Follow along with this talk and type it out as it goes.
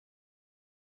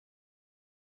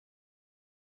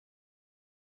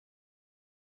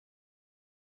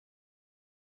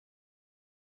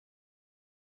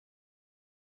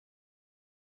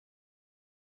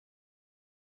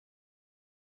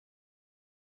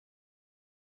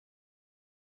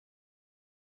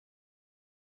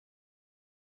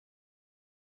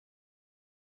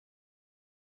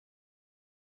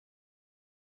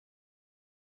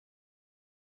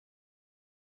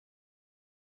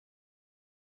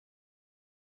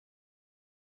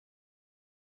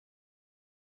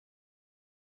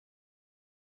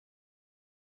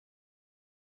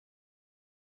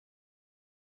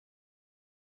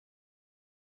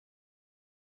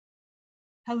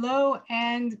Hello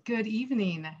and good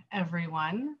evening,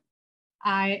 everyone.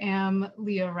 I am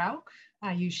Leah Rauch.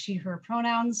 I use she, her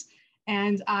pronouns,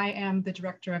 and I am the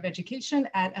Director of Education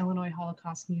at Illinois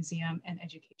Holocaust Museum and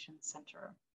Education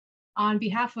Center. On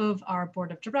behalf of our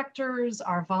Board of Directors,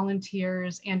 our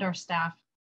volunteers, and our staff,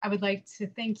 I would like to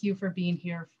thank you for being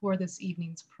here for this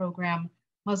evening's program,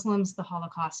 Muslims, the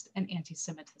Holocaust, and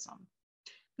Antisemitism.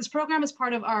 This program is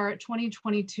part of our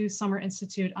 2022 Summer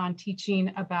Institute on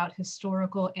teaching about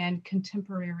historical and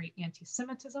contemporary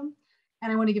anti-Semitism.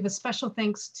 And I want to give a special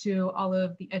thanks to all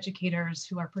of the educators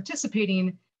who are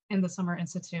participating in the Summer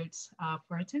Institute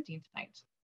for attending tonight.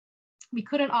 We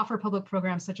couldn't offer public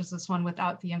programs such as this one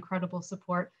without the incredible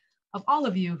support of all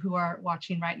of you who are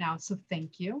watching right now, so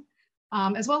thank you.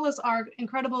 As well as our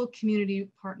incredible community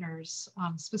partners,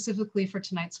 specifically for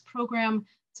tonight's program,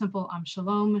 Temple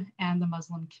Shalom and the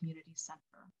Muslim Community Center.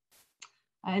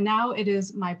 And now it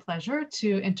is my pleasure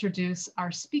to introduce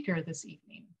our speaker this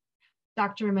evening.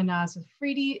 Dr. Mehnaz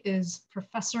Afridi is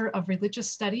Professor of Religious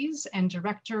Studies and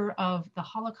Director of the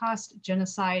Holocaust,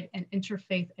 Genocide, and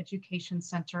Interfaith Education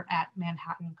Center at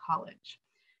Manhattan College.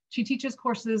 She teaches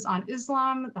courses on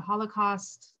Islam, the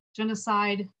Holocaust,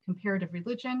 genocide, comparative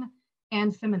religion,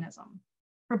 and feminism.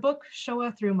 Her book,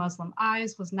 Shoah Through Muslim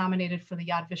Eyes, was nominated for the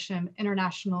Yad Vashem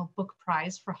International Book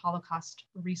Prize for Holocaust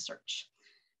Research.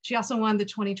 She also won the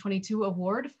 2022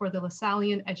 award for the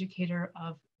Lasallian Educator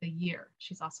of the Year.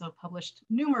 She's also published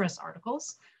numerous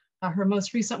articles. Her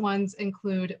most recent ones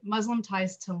include Muslim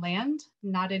Ties to Land,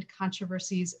 Knotted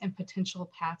Controversies and Potential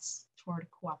Paths Toward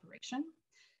Cooperation,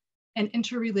 An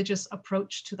Interreligious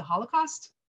Approach to the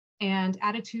Holocaust, and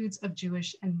Attitudes of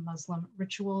Jewish and Muslim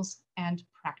Rituals and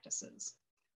Practices.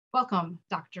 Welcome,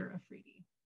 Dr. Afridi.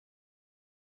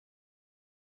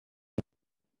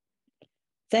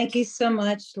 Thank you so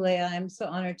much, Leah. I'm so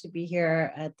honored to be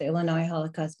here at the Illinois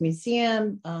Holocaust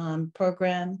Museum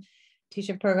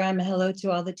teacher program. Hello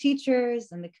to all the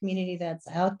teachers and the community that's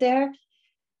out there.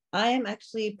 I am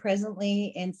actually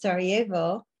presently in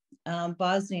Sarajevo,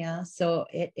 Bosnia. So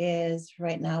it is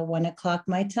right now 1 o'clock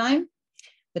my time.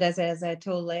 But as I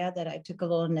told Leah that I took a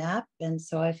little nap, and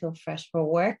so I feel fresh for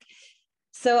work.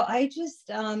 So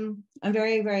I'm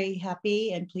very, very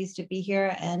happy and pleased to be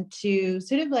here and to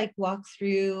sort of like walk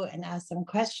through and ask some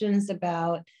questions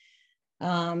about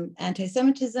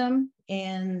anti-Semitism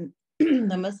in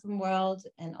the Muslim world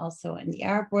and also in the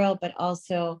Arab world, but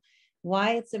also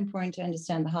why it's important to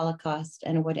understand the Holocaust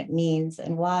and what it means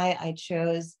and why I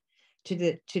chose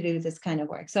to do this kind of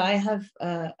work. So I have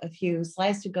a few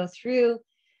slides to go through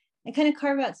and kind of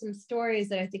carve out some stories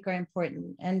that I think are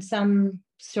important, and some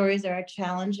stories that are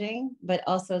challenging, but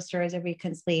also stories of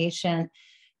reconciliation,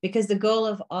 because the goal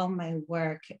of all my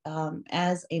work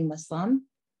as a Muslim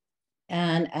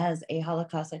and as a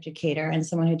Holocaust educator and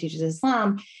someone who teaches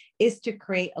Islam is to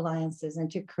create alliances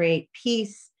and to create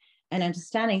peace and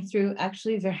understanding through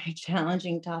actually very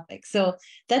challenging topics. So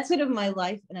that's sort of my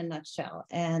life in a nutshell.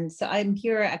 And so I'm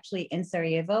here actually in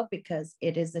Sarajevo because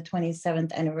it is the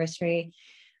 27th anniversary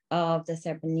of the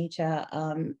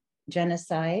Srebrenica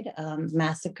genocide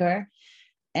massacre.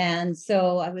 And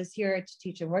so I was here to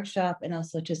teach a workshop and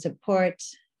also to support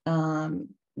the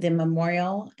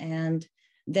memorial and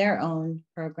their own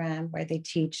program where they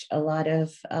teach a lot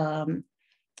of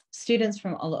students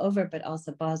from all over, but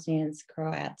also Bosnians,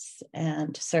 Croats,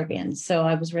 and Serbians. So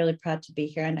I was really proud to be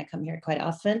here, and I come here quite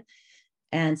often.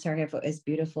 And Sarajevo is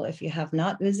beautiful. If you have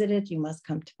not visited, you must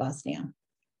come to Bosnia.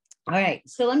 All right,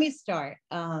 so let me start.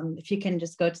 If you can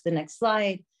just go to the next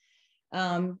slide.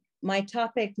 My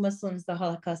topic, Muslims, the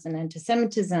Holocaust, and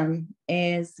Antisemitism,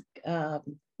 is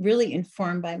really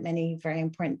informed by many very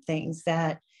important things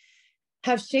that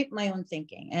have shaped my own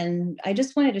thinking. And I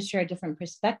just wanted to share different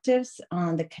perspectives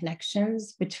on the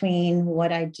connections between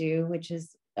what I do, which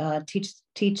is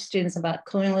teach students about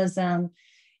colonialism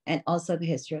and also the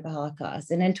history of the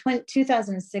Holocaust. And in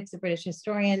 2006, the British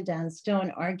historian Dan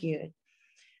Stone argued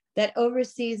that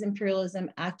overseas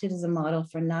imperialism acted as a model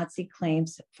for Nazi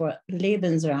claims for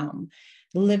Lebensraum,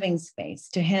 living space.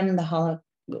 To him, the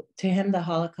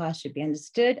Holocaust should be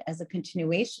understood as a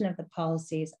continuation of the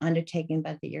policies undertaken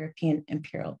by the European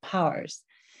imperial powers.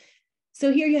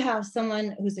 So here you have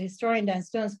someone who's a historian. Dan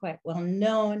Stone is quite well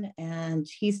known, and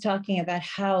he's talking about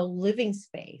how living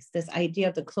space, this idea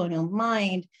of the colonial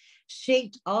mind,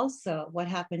 shaped also what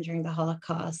happened during the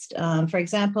Holocaust. For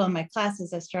example, in my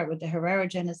classes, I start with the Herero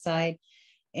genocide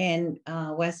in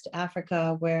West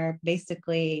Africa, where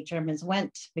basically Germans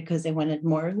went because they wanted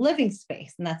more living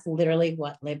space. And that's literally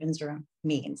what Lebensraum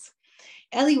means.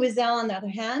 Elie Wiesel, on the other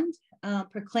hand,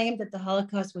 proclaimed that the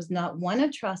Holocaust was not one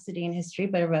atrocity in history,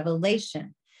 but a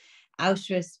revelation.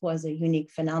 Auschwitz was a unique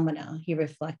phenomenon. He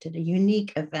reflected a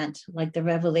unique event like the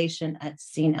revelation at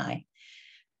Sinai.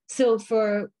 So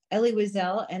for Elie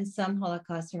Wiesel and some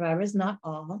Holocaust survivors, not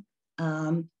all,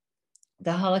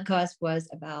 the Holocaust was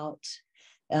about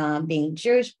being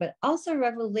Jewish, but also a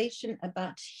revelation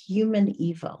about human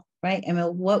evil, right? I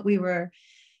mean,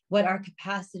 what our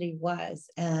capacity was,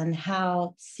 and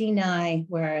how Sinai,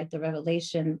 where the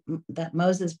revelation that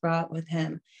Moses brought with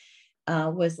him,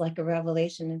 was like a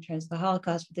revelation in terms of the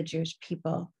Holocaust for the Jewish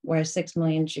people, where 6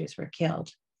 million Jews were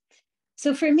killed.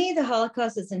 So for me, the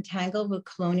Holocaust is entangled with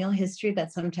colonial history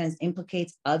that sometimes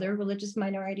implicates other religious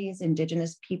minorities,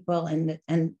 indigenous people, and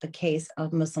the case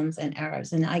of Muslims and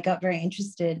Arabs. And I got very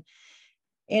interested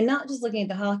in not just looking at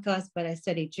the Holocaust, but I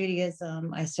studied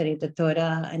Judaism, I studied the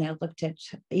Torah, and I looked at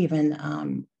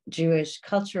even Jewish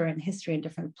culture and history in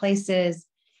different places.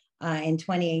 In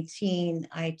 2018,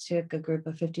 I took a group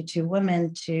of 52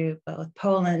 women to both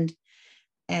Poland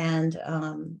and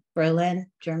Berlin,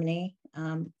 Germany.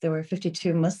 There were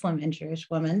 52 Muslim and Jewish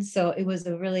women. So it was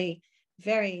a really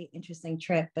very interesting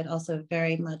trip, but also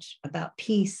very much about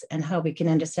peace and how we can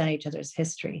understand each other's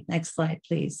history. Next slide,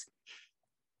 please.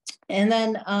 And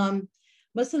then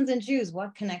Muslims and Jews,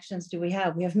 what connections do we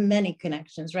have? We have many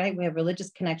connections, right? We have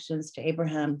religious connections to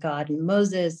Abraham, God, and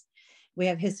Moses. We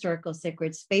have historical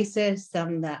sacred spaces,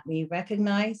 some that we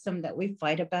recognize, some that we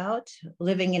fight about.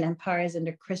 Living in empires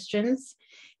under Christians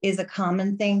is a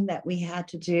common thing that we had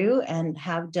to do and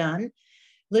have done.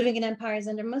 Living in empires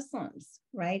under Muslims,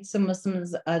 right? So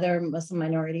Muslims, other Muslim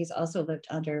minorities also lived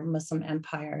under Muslim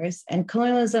empires. And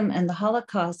colonialism and the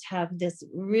Holocaust have this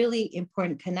really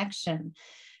important connection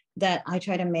that I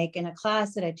try to make in a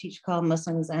class that I teach called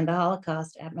Muslims and the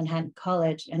Holocaust at Manhattan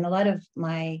College. And a lot of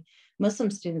my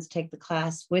Muslim students take the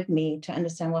class with me to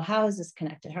understand, well, how is this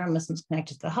connected? How are Muslims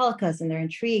connected to the Holocaust? And they're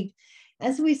intrigued.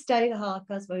 As we study the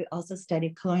Holocaust, but we also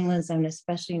study colonialism,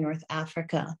 especially North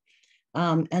Africa,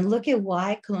 and look at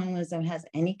why colonialism has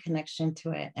any connection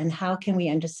to it, and how can we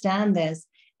understand this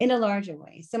in a larger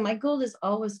way. So my goal is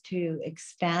always to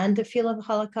expand the field of the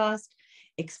Holocaust,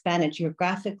 expand it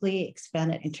geographically,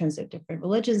 expand it in terms of different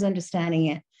religions understanding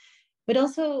it, but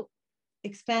also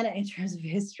expand it in terms of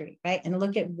history, right? And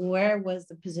look at where was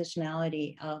the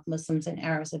positionality of Muslims and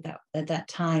Arabs at that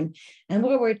time. And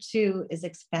World War II is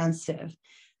expansive.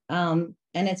 And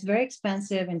it's very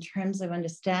expansive in terms of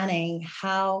understanding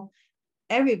how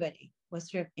everybody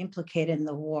was sort of implicated in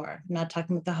the war. I'm not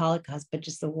talking about the Holocaust, but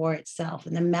just the war itself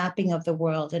and the mapping of the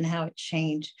world and how it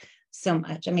changed so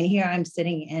much. I mean, here I'm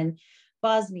sitting in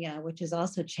Bosnia, which has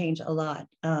also changed a lot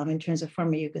in terms of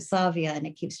former Yugoslavia, and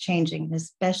it keeps changing,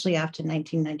 especially after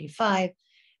 1995,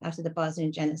 after the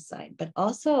Bosnian genocide, but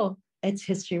also its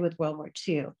history with World War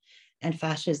II and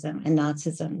fascism and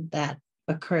Nazism that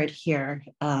occurred here,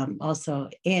 also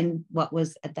in what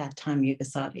was at that time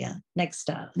Yugoslavia. Next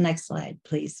slide,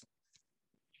 please.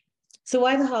 So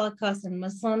why the Holocaust and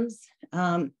Muslims?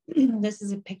 This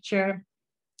is a picture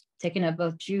taken of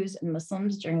both Jews and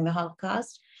Muslims during the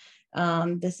Holocaust.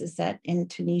 This is set in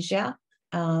Tunisia,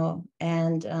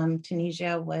 and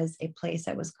Tunisia was a place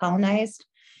that was colonized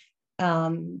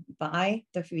by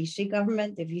the Vichy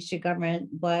government. The Vichy government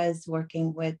was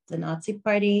working with the Nazi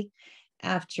Party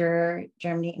after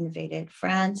Germany invaded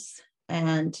France,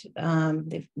 and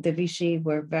the Vichy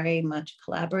were very much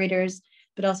collaborators,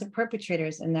 but also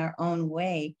perpetrators in their own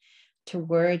way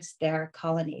towards their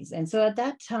colonies. And so at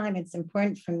that time, it's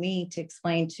important for me to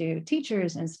explain to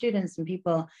teachers and students and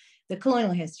people the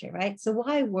colonial history, right? So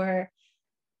why were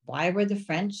the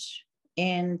French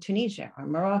in Tunisia or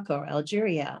Morocco or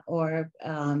Algeria or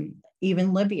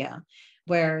even Libya,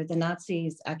 where the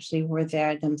Nazis actually were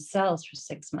there themselves for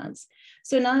 6 months?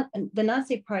 So the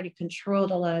Nazi Party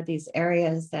controlled a lot of these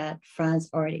areas that France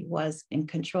already was in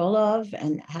control of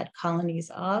and had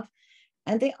colonies of.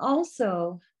 And they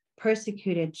also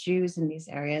persecuted Jews in these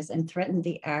areas and threatened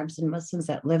the Arabs and Muslims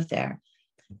that lived there.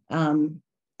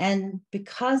 And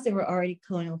because there were already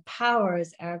colonial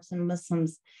powers, Arabs and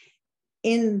Muslims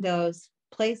in those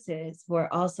places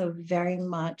were also very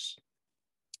much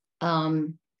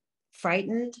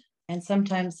frightened, and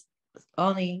sometimes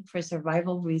only for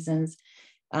survival reasons,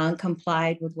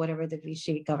 complied with whatever the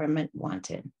Vichy government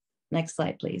wanted. Next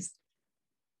slide, please.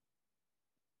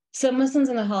 So Muslims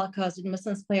in the Holocaust, did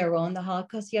Muslims play a role in the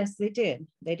Holocaust? Yes, they did.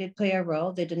 They did play a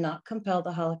role. They did not compel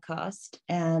the Holocaust,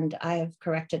 and I have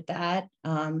corrected that.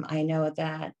 I know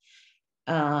that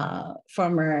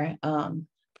former Prime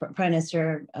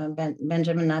Minister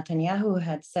Benjamin Netanyahu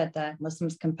had said that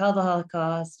Muslims compelled the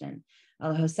Holocaust, and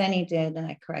al-Husseini did, and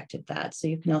I corrected that. So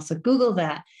you can also Google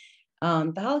that.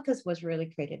 The Holocaust was really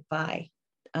created by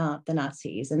the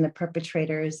Nazis and the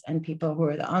perpetrators and people who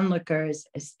are the onlookers,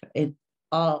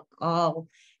 all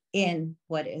in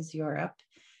what is Europe,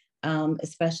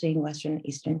 especially in Western and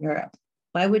Eastern Europe.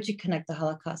 Why would you connect the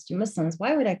Holocaust to Muslims?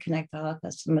 Why would I connect the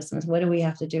Holocaust to Muslims? What do we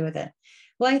have to do with it?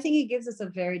 Well, I think it gives us a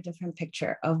very different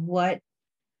picture of what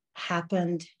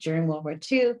happened during World War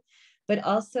II, but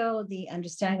also the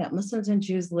understanding that Muslims and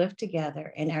Jews lived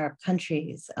together in Arab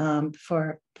countries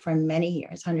for many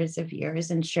years, hundreds of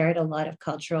years, and shared a lot of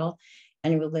cultural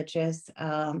and religious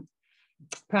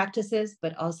practices,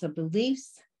 but also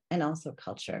beliefs and also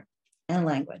culture and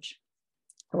language.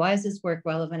 Why is this work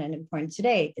relevant and important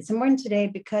today? It's important today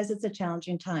because it's a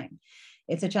challenging time.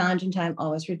 It's a challenging time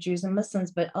always for Jews and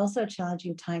Muslims, but also a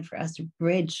challenging time for us to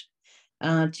bridge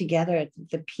together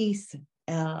the peace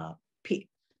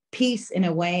in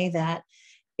a way that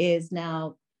is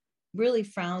now really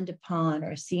frowned upon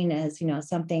or seen as,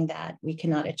 something that we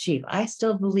cannot achieve. I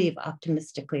still believe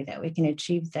optimistically that we can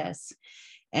achieve this.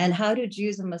 And how do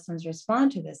Jews and Muslims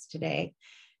respond to this today?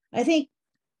 I think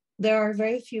there are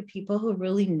very few people who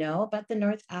really know about the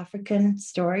North African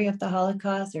story of the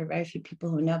Holocaust. There are very few people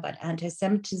who know about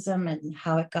anti-Semitism and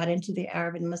how it got into the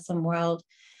Arab and Muslim world.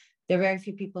 There are very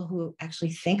few people who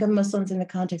actually think of Muslims in the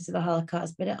context of the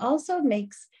Holocaust, but it also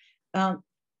makes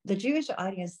the Jewish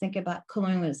audience think about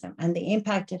colonialism and the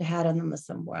impact it had on the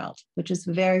Muslim world, which is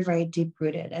very, very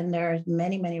deep-rooted. And there are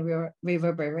many, many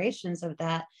reverberations of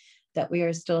that we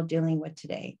are still dealing with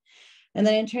today. And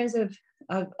then in terms of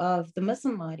the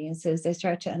Muslim audiences, they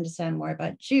start to understand more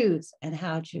about Jews and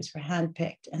how Jews were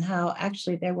handpicked and how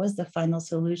actually there was the final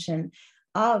solution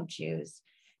of Jews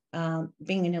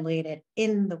being annihilated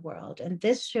in the world. And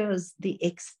this shows the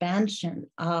expansion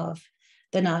of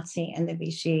the Nazi and the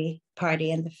Vichy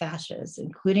party and the fascists,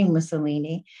 including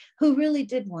Mussolini, who really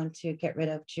did want to get rid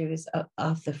of Jews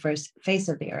off the first face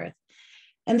of the earth.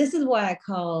 And this is why I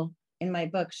call in my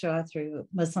book, Shoah Through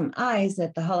Muslim Eyes,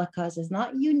 that the Holocaust is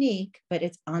not unique, but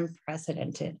it's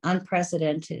unprecedented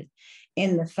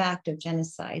in the fact of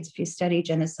genocides. If you study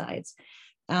genocides,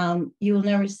 you will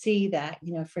never see that,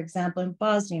 for example, in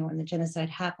Bosnia, when the genocide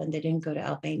happened, they didn't go to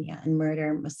Albania and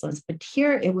murder Muslims. But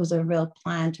here it was a real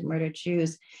plan to murder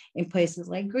Jews in places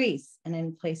like Greece and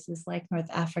in places like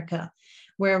North Africa,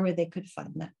 wherever they could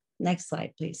find them. Next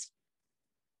slide, please.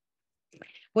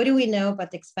 What do we know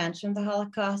about the expansion of the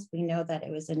Holocaust? We know that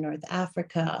it was in North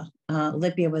Africa.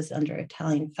 Libya was under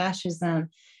Italian fascism.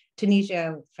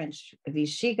 Tunisia, French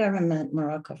Vichy government.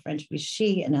 Morocco, French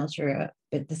Vichy. And Algeria,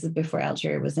 but this is before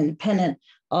Algeria was independent,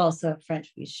 also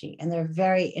French Vichy. And they're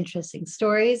very interesting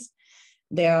stories.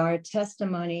 There are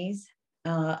testimonies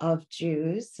of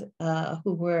Jews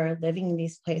who were living in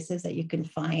these places that you can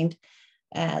find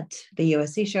at the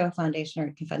USC Shoah Foundation, or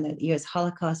you can find the US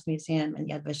Holocaust Museum and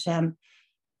Yad Vashem,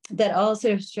 that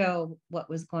also show what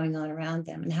was going on around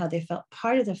them and how they felt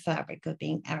part of the fabric of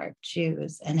being Arab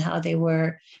Jews and how they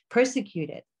were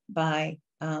persecuted by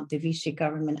the Vichy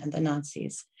government and the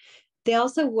Nazis. They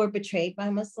also were betrayed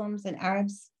by Muslims and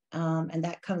Arabs, and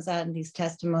that comes out in these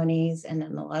testimonies and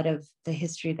in a lot of the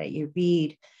history that you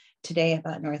read today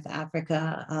about North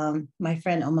Africa. My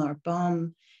friend Omar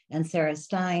Bohm and Sarah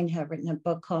Stein have written a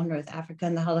book called North Africa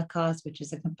and the Holocaust, which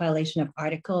is a compilation of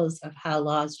articles of how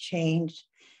laws changed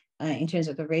in terms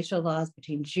of the racial laws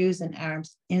between Jews and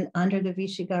Arabs under the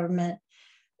Vichy government.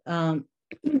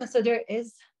 So there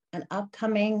is an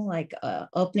upcoming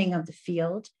opening of the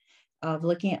field of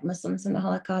looking at Muslims in the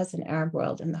Holocaust and Arab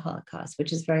world in the Holocaust,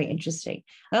 which is very interesting.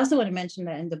 I also want to mention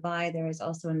that in Dubai, there is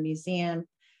also a museum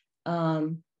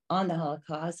on the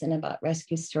Holocaust and about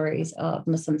rescue stories of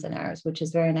Muslims and Arabs, which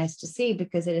is very nice to see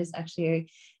because it is actually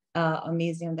a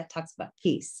museum that talks about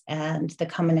peace and the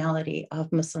commonality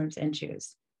of Muslims and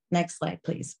Jews. Next slide,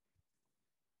 please.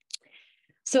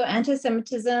 So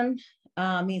anti-Semitism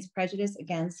means prejudice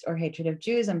against or hatred of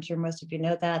Jews. I'm sure most of you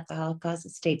know that. The Holocaust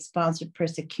is state-sponsored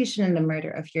persecution and the murder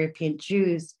of European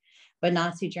Jews by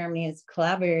Nazi Germany and its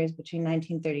collaborators between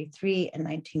 1933 and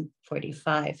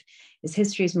 1945 is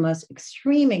history's most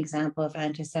extreme example of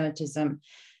anti-Semitism.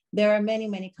 There are many,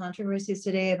 many controversies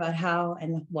today about how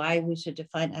and why we should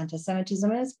define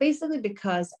anti-Semitism. And it's basically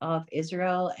because of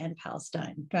Israel and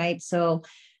Palestine, right? So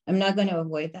I'm not going to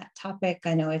avoid that topic.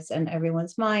 I know it's on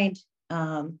everyone's mind.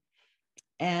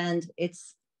 And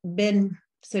it's been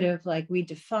sort of like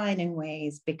redefined in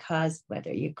ways because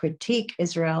whether you critique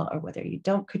Israel or whether you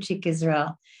don't critique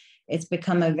Israel, it's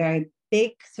become a very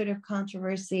big sort of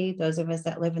controversy. Those of us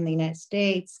that live in the United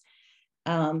States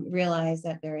realize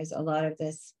that there is a lot of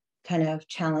this kind of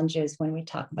challenges when we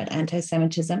talk about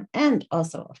anti-Semitism and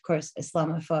also, of course,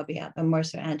 Islamophobia, but more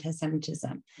so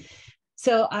anti-Semitism.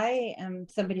 So I am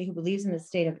somebody who believes in the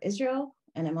state of Israel.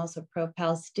 and I'm also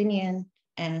pro-Palestinian,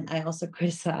 and I also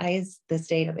criticize the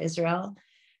state of Israel,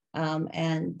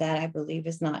 and that I believe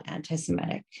is not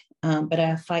anti-Semitic. But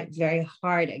I fight very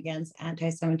hard against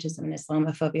anti-Semitism and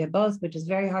Islamophobia both, which is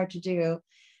very hard to do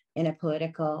in a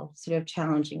political sort of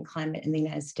challenging climate in the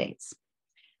United States.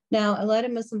 Now, a lot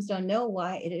of Muslims don't know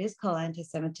why it is called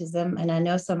anti-Semitism, and I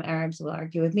know some Arabs will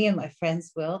argue with me, and my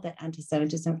friends will, that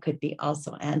anti-Semitism could be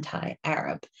also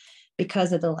anti-Arab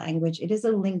because of the language. It is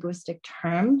a linguistic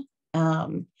term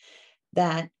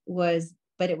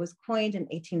but it was coined in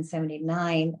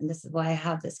 1879, and this is why I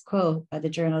have this quote by the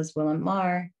journalist Willem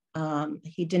Marr.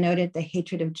 He denoted the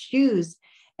hatred of Jews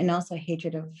and also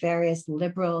hatred of various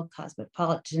liberal,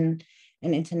 cosmopolitan,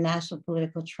 and international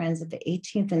political trends of the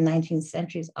 18th and 19th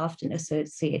centuries, often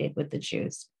associated with the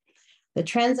Jews. The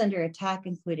trends under attack,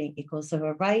 including equal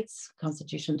civil rights,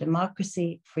 constitutional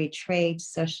democracy, free trade,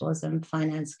 socialism,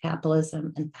 finance,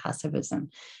 capitalism, and pacifism.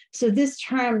 So this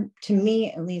term, to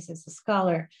me, at least as a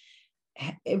scholar,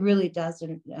 it really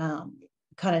doesn't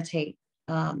connotate,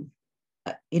 the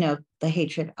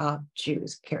hatred of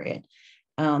Jews, period.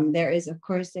 There is, of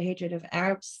course, the hatred of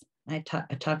Arabs. I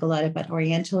talk a lot about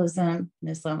Orientalism and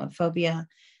Islamophobia,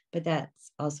 but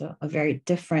that's also a very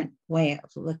different way of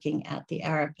looking at the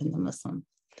Arab and the Muslim.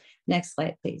 Next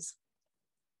slide, please.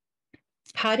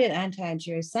 How did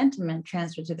anti-Jewish sentiment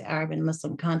transfer to the Arab and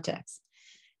Muslim context?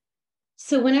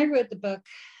 So when I wrote the book,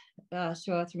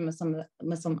 Shoah Through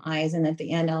Muslim Eyes, and at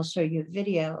the end, I'll show you a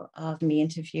video of me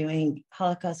interviewing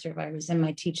Holocaust survivors in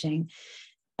my teaching.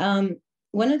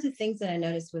 One of the things that I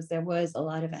noticed was there was a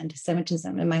lot of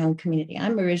anti-Semitism in my own community.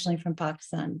 I'm originally from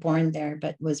Pakistan, born there,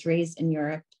 but was raised in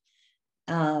Europe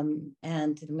and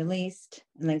the Middle East,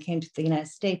 and then came to the United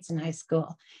States in high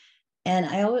school. And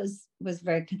I always was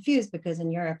very confused because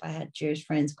in Europe, I had Jewish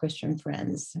friends, Christian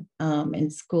friends in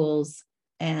schools,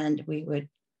 and we would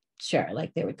share,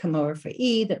 like they would come over for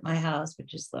Eid at my house,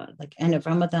 which is like end of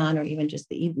Ramadan, or even just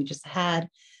the Eid we just had.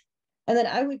 And then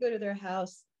I would go to their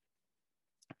house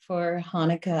for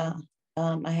Hanukkah.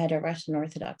 I had a Russian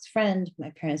Orthodox friend. My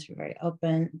parents were very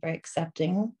open, very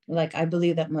accepting, like I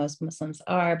believe that most Muslims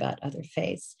are about other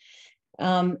faiths.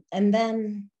 And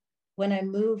then when I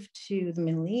moved to the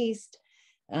Middle East,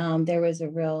 there was a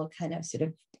real kind of sort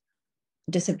of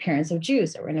disappearance of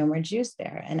Jews. There were no more Jews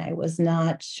there. And I was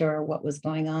not sure what was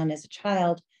going on as a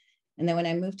child. And then when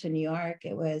I moved to New York,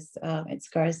 it was at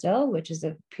Scarsdale, which is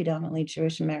a predominantly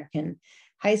Jewish American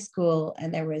high school.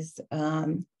 And there was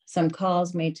some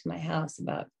calls made to my house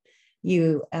about,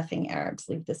 you effing Arabs,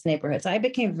 leave this neighborhood. So I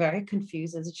became very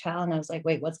confused as a child. And I was like,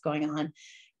 wait, what's going on?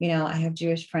 You know, I have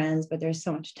Jewish friends, but there's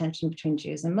so much tension between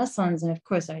Jews and Muslims. And of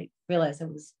course, I realized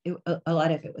a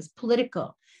lot of it was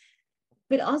political.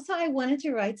 But also I wanted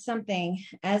to write something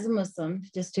as a Muslim,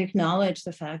 just to acknowledge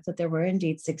the fact that there were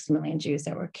indeed 6 million Jews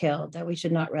that were killed, that we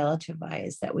should not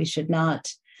relativize, that we should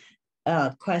not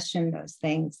question those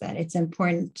things, that it's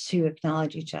important to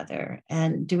acknowledge each other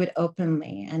and do it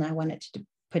openly. And I wanted to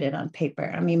put it on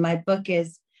paper. I mean, my book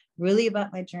is really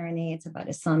about my journey. It's about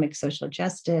Islamic social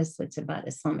justice. It's about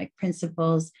Islamic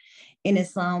principles. In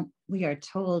Islam, we are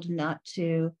told not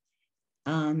to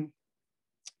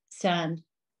stand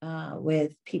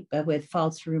with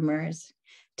false rumors,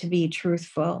 to be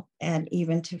truthful, and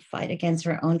even to fight against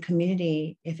our own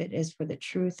community if it is for the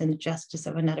truth and the justice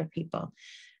of another people.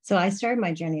 So I started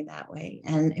my journey that way.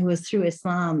 And it was through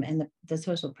Islam and the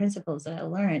social principles that I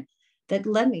learned that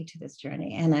led me to this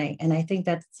journey. And I think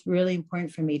that's really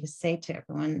important for me to say to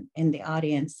everyone in the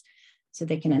audience so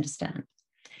they can understand.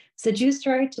 So Jews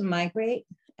started to migrate,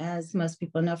 as most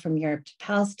people know, from Europe to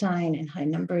Palestine in high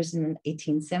numbers in the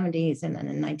 1870s and then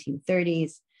in the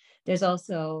 1930s. There's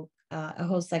also a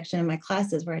whole section in my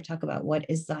classes where I talk about what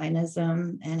is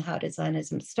Zionism and how did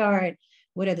Zionism start?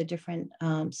 What are the different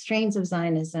strains of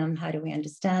Zionism? How do we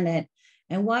understand it?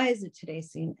 And why is it today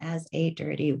seen as a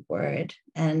dirty word?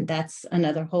 And that's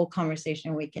another whole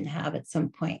conversation we can have at some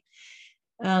point.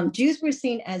 Jews were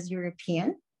seen as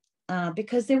European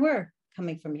because they were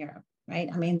coming from Europe, right?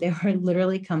 I mean, they were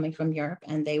literally coming from Europe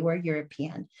and they were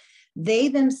European. They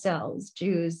themselves,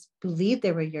 Jews, believed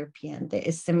they were European. They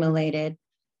assimilated.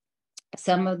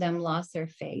 Some of them lost their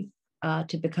faith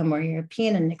to become more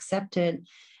European and accepted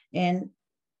in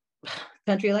a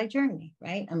country like Germany,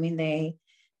 right? I mean, they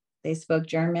spoke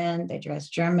German, they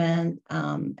dressed German,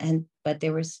 but they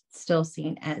were still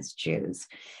seen as Jews.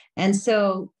 And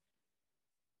so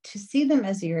to see them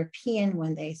as European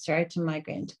when they started to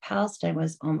migrate into Palestine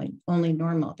was only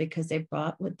normal, because they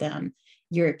brought with them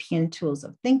European tools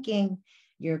of thinking,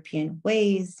 European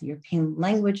ways, European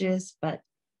languages, but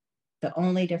the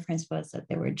only difference was that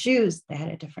they were Jews. They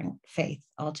had a different faith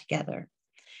altogether.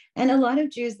 And a lot of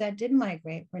Jews that did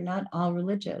migrate were not all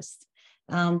religious.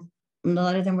 A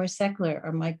lot of them were secular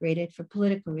or migrated for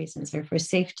political reasons or for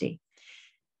safety.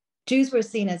 Jews were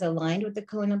seen as aligned with the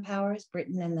colonial powers,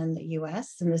 Britain and then the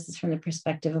US. And this is from the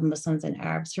perspective of Muslims and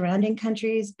Arabs surrounding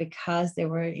countries, because they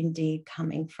were indeed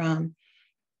coming from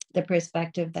the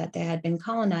perspective that they had been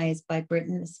colonized by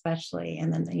Britain especially,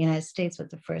 and then the United States was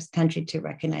the first country to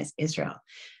recognize Israel.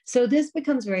 So this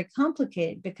becomes very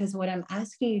complicated, because what I'm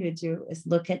asking you to do is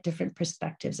look at different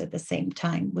perspectives at the same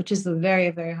time, which is a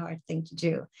very, very hard thing to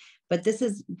do. But this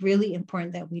is really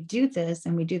important that we do this,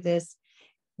 and we do this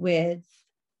with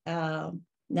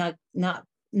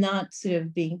not sort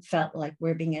of being felt like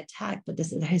we're being attacked, but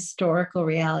this is a historical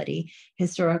reality,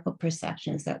 historical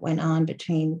perceptions that went on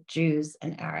between Jews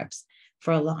and Arabs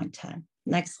for a long time.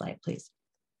 Next slide, please.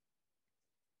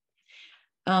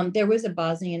 There was a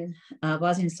Bosnian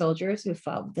soldiers who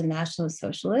fought with the National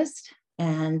Socialists.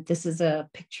 And this is a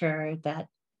picture that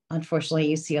unfortunately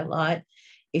you see a lot.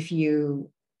 If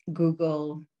you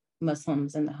Google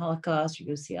Muslims in the Holocaust,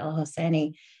 you see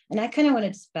al-Husseini. And I kind of want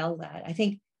to dispel that. I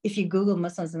think if you Google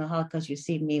Muslims in the Holocaust, you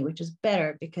see me, which is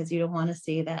better, because you don't want to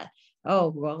see that, oh,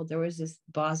 well, there was this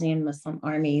Bosnian Muslim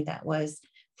army that was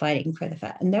fighting for the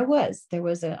fact. And there was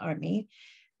an army.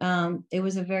 It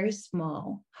was a very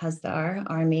small Hazdar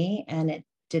army, and it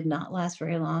did not last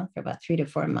very long, for about 3 to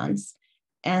 4 months.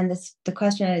 And the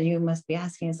question that you must be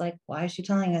asking is like, why is she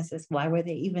telling us this? Why were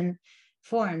they even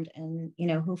formed? And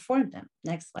who formed them?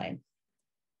 Next slide.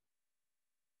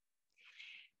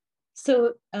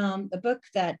 So the book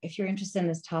that, if you're interested in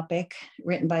this topic,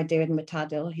 written by David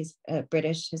Mutadil, he's a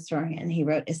British historian. He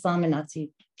wrote Islam and Nazi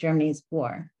Germany's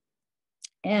War.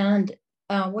 And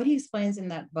what he explains in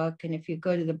that book, and if you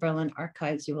go to the Berlin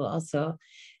archives, you will also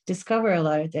discover a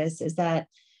lot of this, is that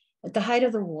at the height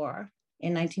of the war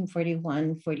in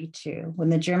 1941-42, when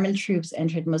the German troops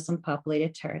entered Muslim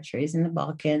populated territories in the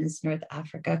Balkans, North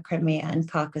Africa, Crimea, and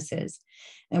Caucasus,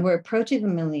 and were approaching the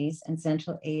Middle East and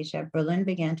Central Asia, Berlin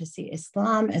began to see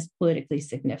Islam as politically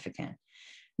significant.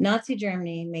 Nazi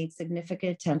Germany made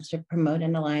significant attempts to promote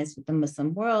an alliance with the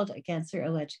Muslim world against their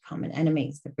alleged common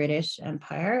enemies, the British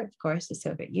Empire, of course, the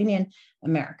Soviet Union,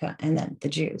 America, and then the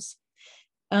Jews.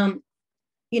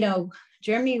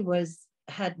 Germany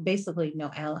had basically no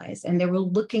allies, and they were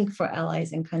looking for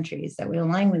allies in countries that would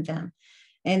align with them.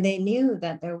 And they knew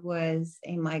that there was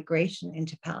a migration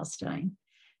into Palestine.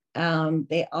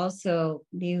 They also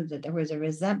knew that there was a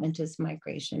resentment to this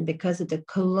migration because of the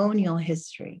colonial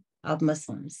history of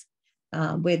Muslims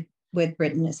with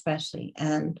Britain especially,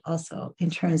 and also in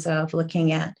terms of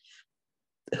looking at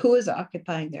who is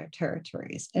occupying their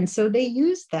territories. And so they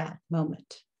used that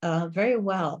moment very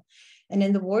well. And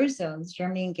in the war zones,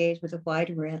 Germany engaged with a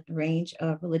wide range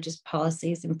of religious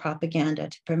policies and propaganda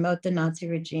to promote the Nazi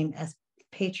regime as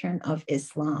patron of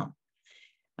Islam.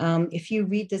 If you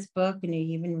read this book, and you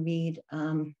even read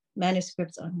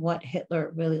manuscripts on what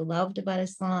Hitler really loved about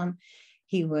Islam,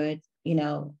 he would,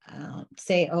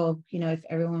 say, oh, if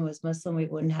everyone was Muslim, we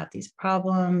wouldn't have these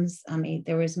problems. I mean,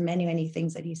 there was many, many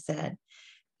things that he said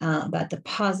about the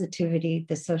positivity,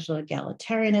 the social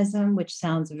egalitarianism, which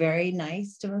sounds very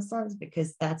nice to Muslims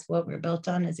because that's what we're built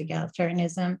on, is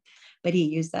egalitarianism. But he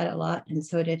used that a lot, and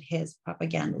so did his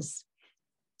propagandists.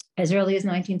 As early as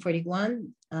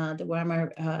 1941, the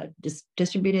Weimar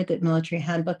distributed the military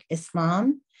handbook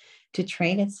Islam to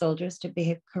train its soldiers to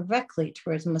behave correctly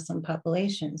towards Muslim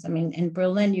populations. I mean, in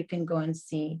Berlin, you can go and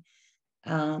see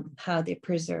how they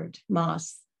preserved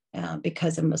mosques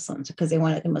because of Muslims, because they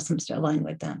wanted the Muslims to align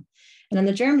with them. And on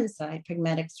the German side,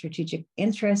 pragmatic strategic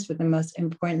interests were the most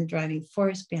important driving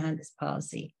force behind this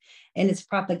policy. In its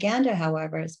propaganda,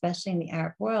 however, especially in the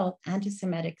Arab world,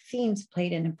 anti-Semitic themes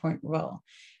played an important role.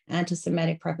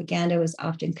 Anti-Semitic propaganda was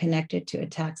often connected to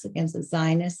attacks against the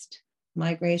Zionist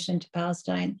migration to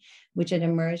Palestine, which had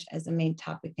emerged as the main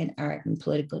topic in Arab and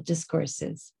political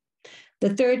discourses.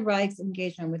 The Third Reich's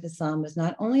engagement with Islam was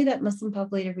not only that Muslim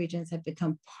populated regions had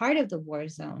become part of the war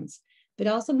zones, but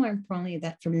also more importantly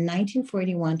that from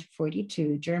 1941 to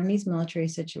 42, Germany's military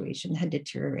situation had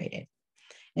deteriorated.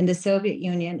 In the Soviet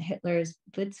Union, Hitler's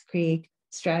blitzkrieg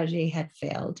strategy had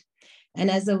failed.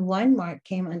 And as the Weimar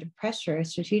came under pressure,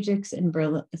 strategists in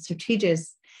Berlin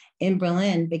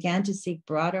began to seek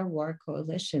broader war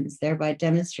coalitions, thereby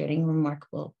demonstrating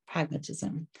remarkable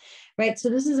pragmatism, right? So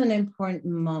this is an important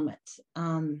moment.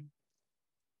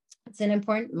 It's an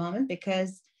important moment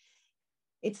because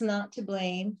it's not to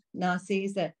blame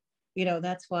Nazis that,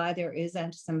 that's why there is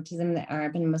anti-Semitism in the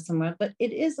Arab and Muslim world, but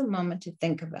it is a moment to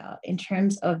think about in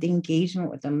terms of the engagement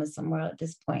with the Muslim world at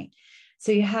this point.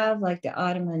 So you have like the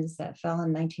Ottomans that fell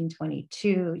in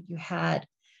 1922, you had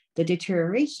the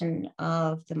deterioration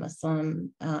of the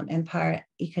Muslim empire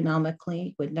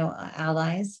economically with no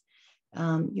allies.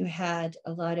 You had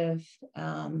a lot of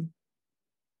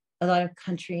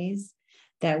countries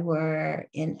that were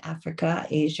in Africa,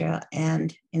 Asia,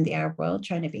 and in the Arab world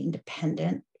trying to be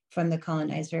independent from the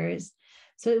colonizers.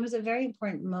 So it was a very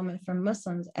important moment for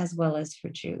Muslims as well as for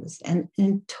Jews, and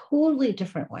in totally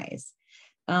different ways.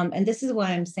 And this is why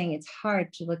I'm saying it's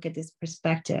hard to look at this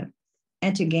perspective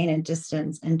and to gain a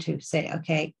distance and to say,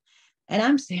 okay, and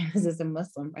I'm saying this as a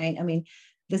Muslim, right? I mean,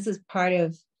 this is part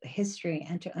of history,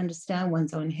 and to understand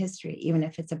one's own history, even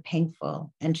if it's a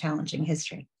painful and challenging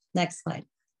history. Next slide.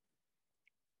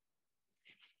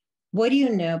 What do you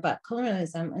know about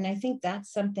colonialism? And I think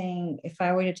that's something, if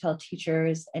I were to tell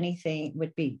teachers anything,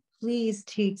 would be, please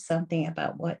teach something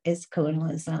about what is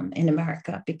colonialism in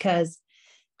America, because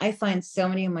I find so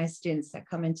many of my students that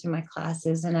come into my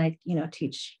classes, and I,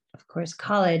 teach, of course,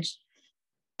 college,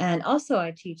 and also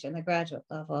I teach in the graduate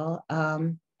level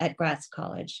at Gratz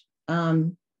College.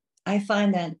 I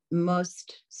find that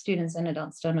most students and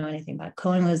adults don't know anything about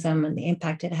colonialism and the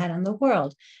impact it had on the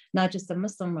world, not just the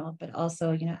Muslim world, but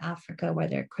also, Africa, where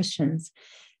there are Christians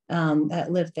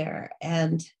that live there,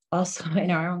 and also in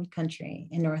our own country,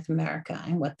 in North America,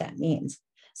 and what that means.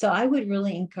 So I would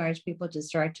really encourage people to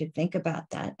start to think about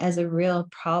that as a real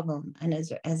problem, and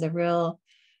as a real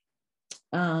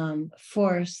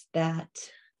force that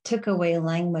took away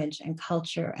language and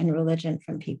culture and religion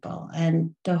from people,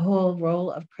 and the whole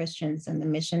role of Christians and the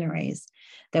missionaries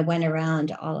that went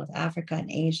around all of Africa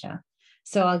and Asia.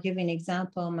 So I'll give you an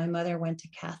example. My mother went to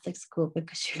Catholic school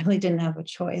because she really didn't have a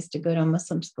choice to go to a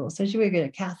Muslim school. So she would go to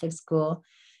Catholic school,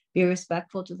 be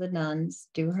respectful to the nuns,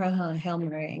 do her Hail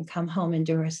Mary, and come home and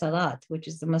do her Salat, which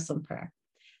is the Muslim prayer.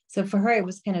 So for her, it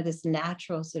was kind of this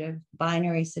natural sort of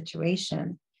binary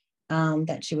situation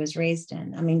that she was raised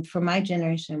in. I mean, for my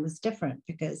generation, it was different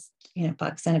because,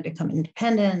 Pakistan had become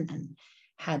independent and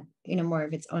had, more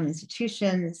of its own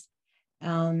institutions.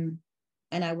 And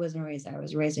I was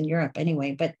raised in Europe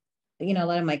anyway, but, a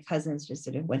lot of my cousins just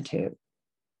sort of went to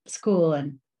school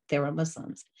and they were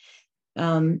Muslims.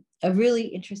 A really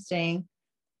interesting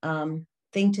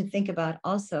thing to think about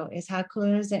also is how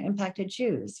colonialism impacted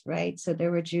Jews, right? So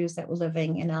there were Jews that were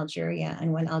living in Algeria,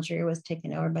 and when Algeria was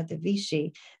taken over by the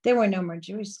Vichy, there were no more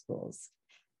Jewish schools.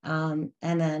 And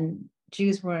then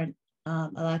Jews weren't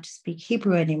allowed to speak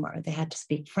Hebrew anymore. They had to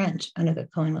speak French under the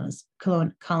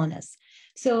colonists.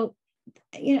 So,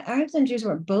 Arabs and Jews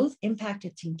were both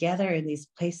impacted together in these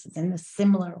places in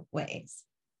similar ways.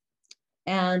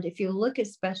 And if you look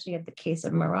especially at the case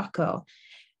of Morocco,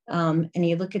 and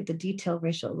you look at the detailed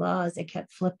racial laws, they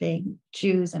kept flipping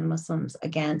Jews and Muslims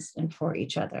against and for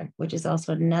each other, which is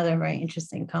also another very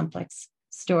interesting, complex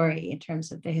story in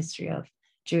terms of the history of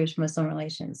Jewish-Muslim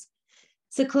relations.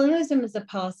 So colonialism is a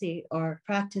policy or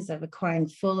practice of acquiring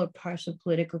full or partial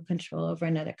political control over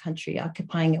another country,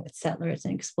 occupying it with settlers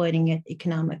and exploiting it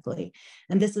economically.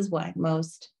 And this is why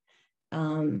most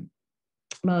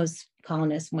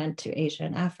colonists went to Asia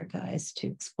and Africa, is to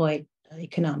exploit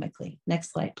economically.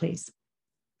 Next slide, please.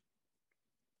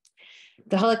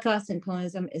 The Holocaust and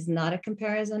colonialism is not a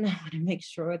comparison. I want to make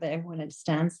sure that everyone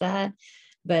understands that,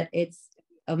 but it's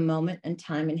a moment in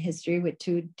time in history with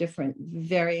two different,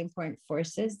 very important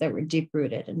forces that were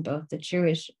deep-rooted in both the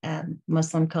Jewish and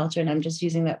Muslim culture. And I'm just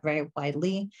using that very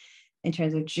widely in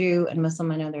terms of Jew and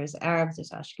Muslim. I know there's Arabs,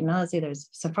 there's Ashkenazi, there's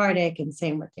Sephardic, and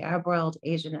same with the Arab world,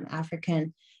 Asian and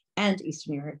African, and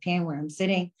Eastern European, where I'm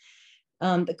sitting.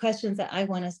 The questions that I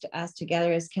want us to ask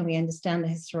together is, can we understand the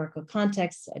historical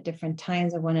context at different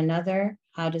times of one another?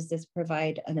 How does this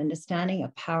provide an understanding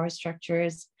of power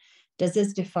structures? Does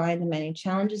this define the many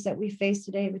challenges that we face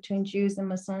today between Jews and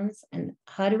Muslims? And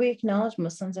how do we acknowledge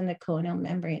Muslims and the colonial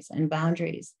memories and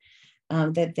boundaries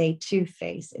that they too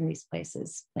face in these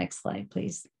places? Next slide,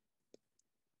 please.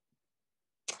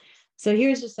 So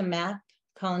here's just a map,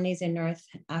 colonies in North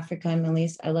Africa and Middle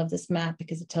East. I love this map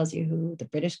because it tells you who the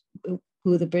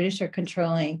British are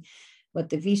controlling, what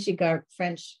the Vichy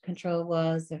French control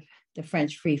was, the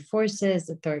French Free Forces,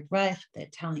 the Third Reich, the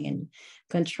Italian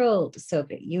control, the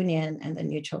Soviet Union, and the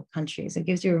neutral countries. It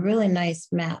gives you a really nice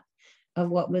map of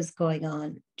what was going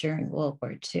on during World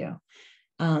War II.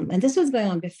 And this was going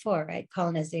on before, right?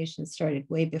 Colonization started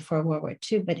way before World War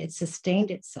II, but it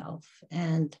sustained itself,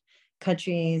 and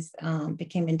countries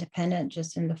became independent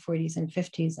just in the 40s and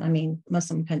 50s,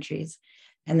 Muslim countries.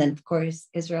 And then, of course,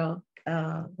 Israel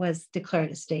was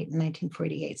declared a state in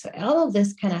 1948. So all of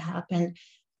this kind of happened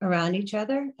around each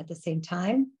other at the same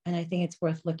time. And I think it's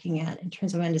worth looking at in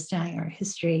terms of understanding our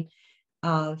history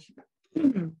of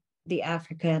the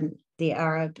African, the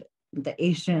Arab, the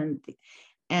Asian,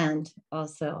 and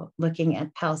also looking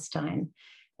at Palestine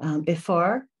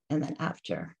before and then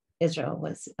after Israel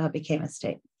became a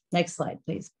state. Next slide,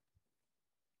 please.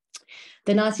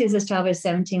 The Nazis established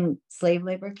 17 slave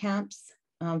labor camps,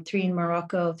 3 in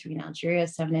Morocco, 3 in Algeria,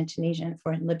 7 in Tunisia, and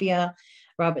 4 in Libya.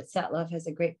 Robert Satlov has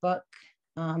a great book,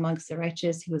 Amongst the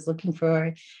Righteous. He was looking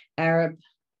for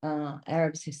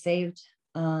Arabs who saved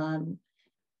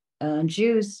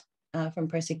Jews from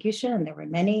persecution, and there were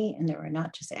many, and there were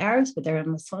not just Arabs, but there were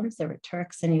Muslims, there were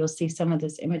Turks, and you'll see some of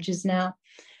those images now.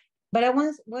 But I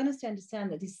want us to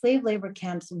understand that these slave labor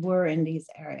camps were in these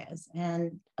areas,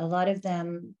 and a lot of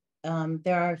them,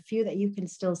 there are a few that you can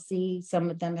still see. Some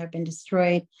of them have been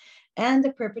destroyed, and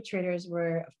the perpetrators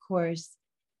were, of course,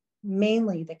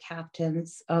 mainly the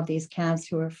captains of these camps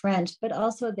who were French, but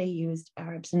also they used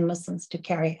Arabs and Muslims to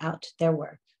carry out their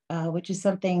work, which is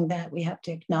something that we have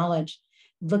to acknowledge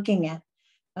looking at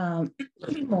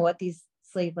what these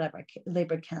slave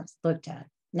labor camps looked at.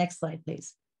 Next slide,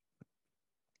 please.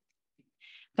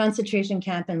 Concentration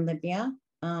camp in Libya.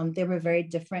 They were very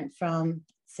different from,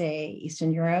 say,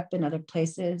 Eastern Europe and other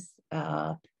places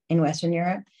in Western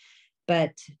Europe,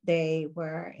 but they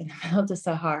were in the middle of the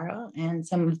Sahara, and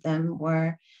some of them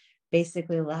were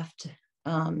basically left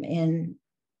in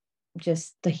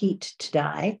just the heat to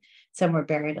die. Some were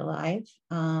buried alive.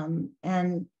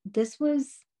 And this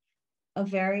was a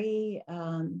very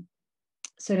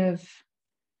sort of,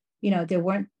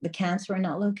 the camps were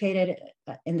not located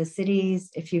in the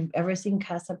cities. If you've ever seen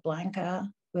Casablanca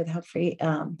with Humphrey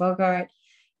Bogart,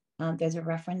 there's a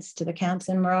reference to the camps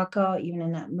in Morocco, even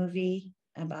in that movie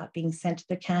about being sent to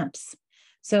the camps.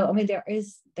 So, I mean,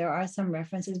 there are some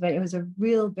references, but it was a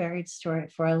real buried story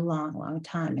for a long, long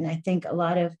time. And I think a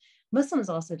lot of Muslims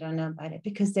also don't know about it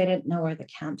because they didn't know where the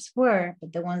camps were,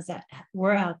 but the ones that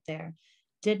were out there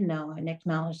did know and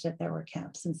acknowledged that there were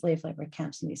camps and slave labor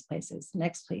camps in these places.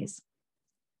 Next, please.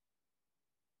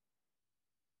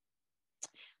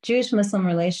 Jewish-Muslim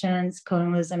relations,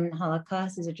 colonialism, and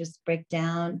Holocaust. These are just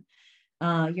breakdown.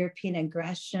 European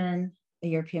aggression, the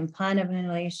European plan of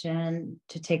annihilation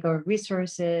to take over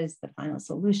resources, the final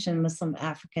solution. Muslim,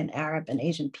 African, Arab, and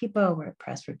Asian people were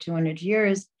oppressed for 200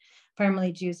 years.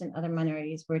 Primarily Jews and other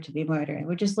minorities were to be murdered. And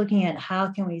we're just looking at how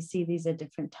can we see these at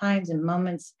different times and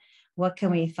moments. What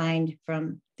can we find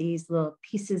from these little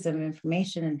pieces of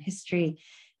information and history?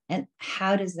 And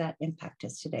how does that impact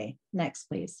us today? Next,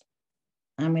 please.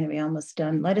 I'm going to be almost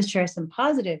done. Let us share some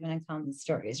positive and uncommon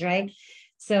stories, right?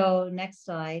 So next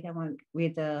slide, I want to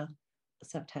read the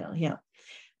subtitle. Yeah.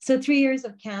 So 3 years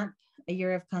of camp, a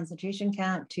year of concentration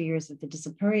camp, 2 years at the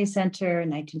disciplinary center,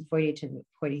 1940 to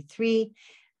 43.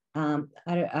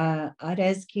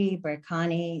 Arezki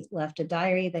Berkani left a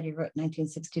diary that he wrote in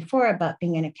 1964 about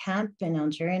being in a camp in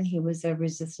Algeria. And he was a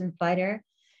resistance fighter,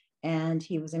 and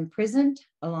he was imprisoned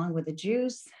along with the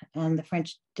Jews. And the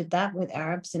French did that with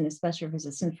Arabs and especially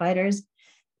resistance fighters.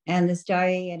 And this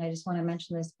diary, and I just want to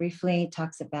mention this briefly,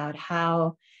 talks about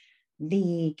how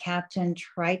the captain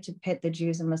tried to pit the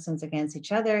Jews and Muslims against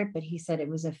each other, but he said it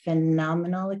was a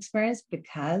phenomenal experience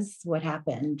because what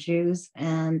happened, Jews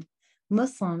and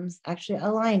Muslims actually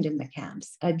aligned in the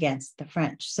camps against the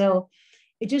French. So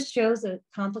it just shows a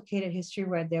complicated history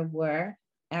where there were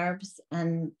Arabs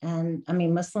and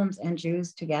Muslims and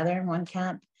Jews together in one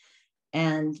camp,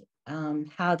 and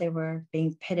how they were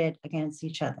being pitted against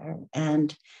each other.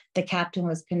 And the captain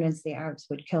was convinced the Arabs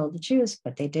would kill the Jews,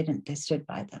 but they didn't. They stood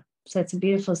by them. So it's a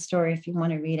beautiful story if you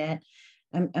want to read it.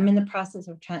 I'm in the process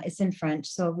of it's in French,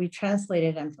 so we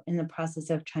translated. I'm in the process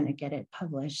of trying to get it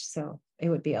published, so it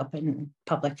would be open and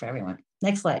public for everyone.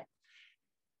 Next slide.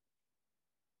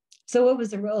 So what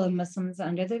was the role of Muslims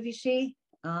under the Vichy?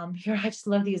 Here, I just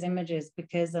love these images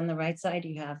because on the right side,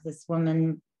 you have this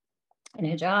woman in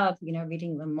hijab,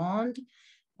 reading Le Monde,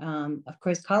 of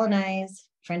course, colonized,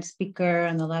 French speaker.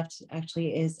 On the left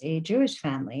actually is a Jewish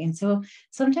family. And so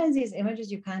sometimes these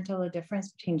images, you can't tell the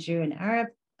difference between Jew and Arab.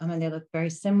 They look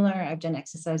very similar. I've done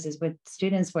exercises with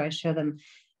students where I show them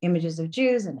images of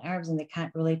Jews and Arabs, and they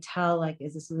can't really tell, like,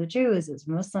 is this a Jew, is this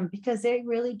Muslim? Because they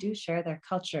really do share their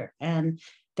culture and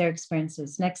their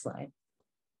experiences. Next slide.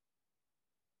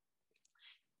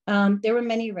 There were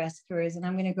many rescuers, and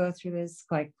I'm going to go through this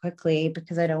quite quickly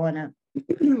because I don't want to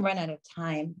run out of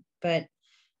time. But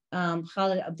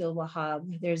Khalid Abdul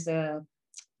Wahab, there's a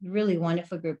really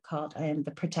wonderful group called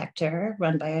The Protector,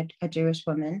 run by a Jewish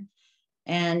woman.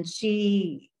 And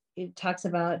it talks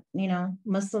about,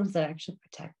 Muslims that actually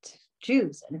protect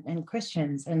Jews and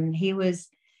Christians. And he was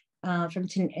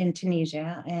in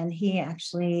Tunisia, and he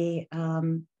actually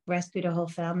rescued a whole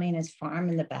family in his farm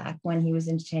in the back when he was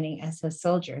entertaining SS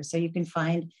soldiers. So you can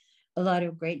find a lot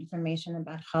of great information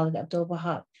about Khalid Abdul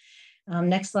Wahab.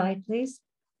 Next slide, please.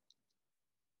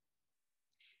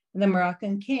 The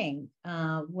Moroccan king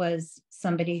was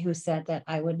somebody who said that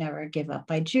I would never give up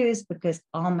my Jews because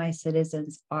all my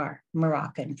citizens are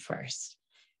Moroccan first.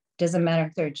 Doesn't matter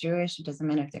if they're Jewish, it doesn't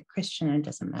matter if they're Christian, it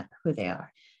doesn't matter who they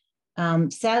are.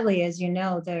 Sadly, as you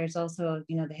know, there's also,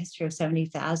 the history of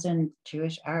 70,000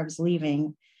 Jewish Arabs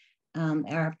leaving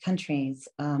Arab countries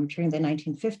during the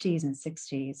 1950s and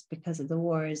 60s because of the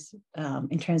wars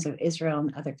in terms of Israel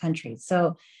and other countries.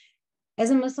 So as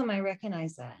a Muslim, I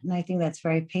recognize that. And I think that's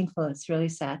very painful. It's really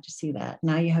sad to see that.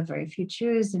 Now you have very few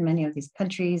Jews in many of these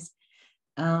countries.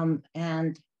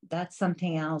 And that's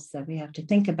something else that we have to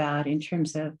think about in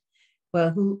terms of, well,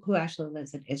 who actually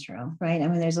lives in Israel, right? I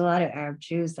mean, there's a lot of Arab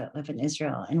Jews that live in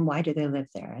Israel. And why do they live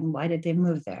there? And why did they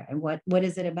move there? And what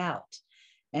is it about?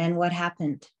 And what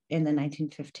happened in the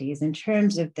 1950s in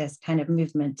terms of this kind of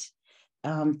movement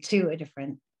to a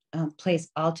different place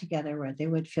altogether where they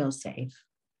would feel safe.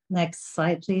 Next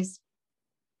slide, please.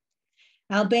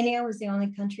 Albania was the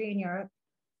only country in Europe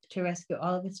to rescue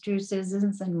all of its Jewish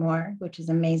citizens and more, which is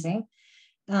amazing.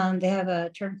 They have a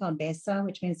term called Besa,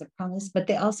 which means the promise, but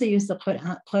they also use the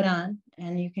Quran,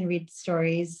 and you can read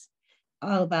stories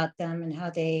all about them and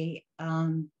how they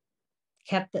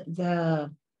kept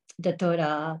the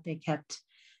Torah, they kept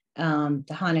the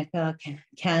Hanukkah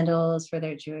candles for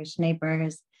their Jewish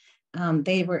neighbors.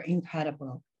 They were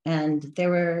incredible. And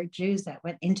there were Jews that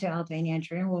went into Albania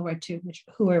during World War II,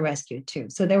 who were rescued too.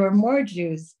 So there were more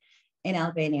Jews in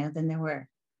Albania than there were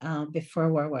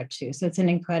before World War II. So it's an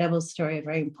incredible story, a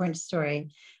very important story,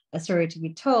 a story to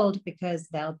be told because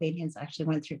the Albanians actually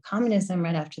went through communism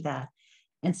right after that.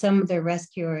 And some of their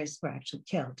rescuers were actually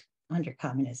killed under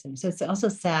communism. So it's also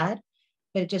sad,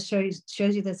 but it just shows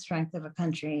you the strength of a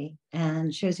country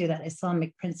and shows you that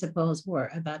Islamic principles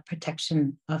were about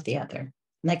protection of the other.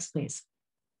 Next, please.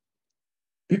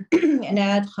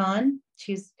 Inayat Khan,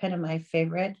 she's kind of my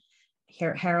favorite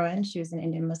heroine. She was an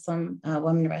Indian Muslim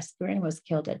woman rescuer and was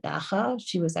killed at Dhaka.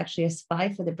 She was actually a spy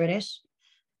for the British,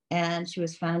 and she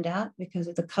was found out because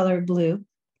of the color blue.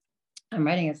 I'm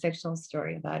writing a fictional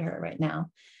story about her right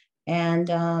now.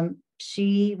 And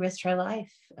she risked her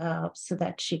life so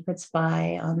that she could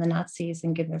spy on the Nazis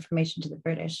and give information to the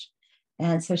British.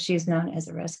 And so she's known as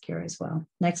a rescuer as well.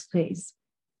 Next, please.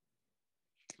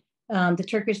 The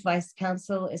Turkish Vice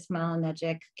Consul Ismail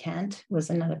Najek Kent was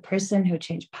another person who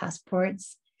changed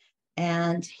passports,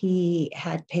 and he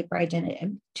had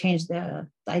changed the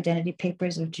identity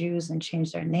papers of Jews and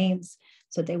changed their names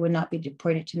so they would not be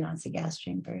deported to Nazi gas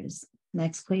chambers.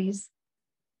 Next, please.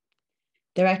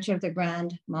 Director of the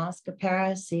Grand Mosque of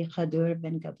Paris, Si Khadur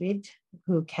bin Gabid,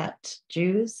 who kept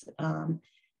Jews.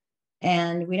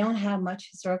 And we don't have much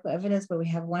historical evidence, but we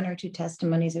have one or two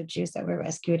testimonies of Jews that were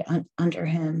rescued under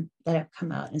him that have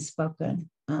come out and spoken,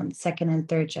 second and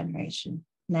third generation.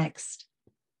 Next.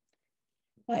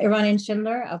 Iranian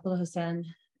Schindler, Abul Hussein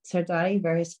Sardari,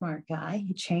 very smart guy.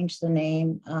 He changed the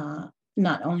name,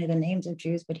 not only the names of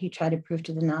Jews, but he tried to prove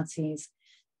to the Nazis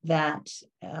that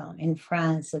in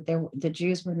France, that the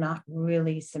Jews were not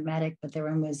really Semitic, but they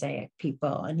were Mosaic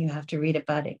people. And you have to read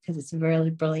about it because it's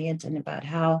really brilliant, and about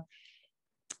how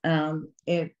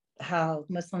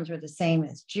Muslims were the same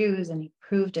as Jews, and he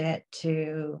proved it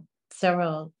to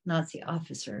several Nazi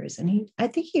officers. And I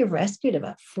think he rescued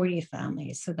about 40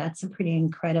 families. So that's a pretty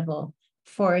incredible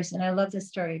force. And I love this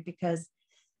story because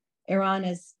Iran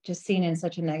is just seen in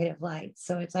such a negative light.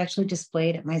 So it's actually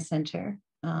displayed at my center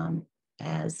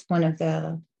as one of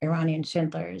the Iranian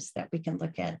Schindlers that we can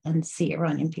look at and see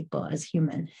Iranian people as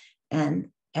human and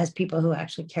as people who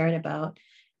actually cared about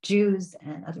Jews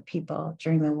and other people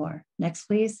during the war. Next,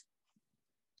 please.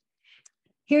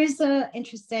 Here's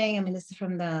interesting, this is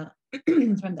from the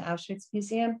from the Auschwitz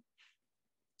Museum.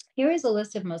 Here is a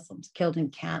list of Muslims killed in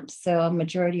camps. So a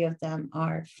majority of them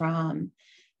are from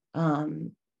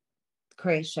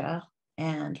Croatia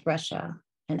and Russia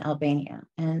and Albania.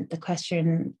 And the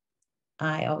question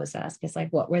I always ask is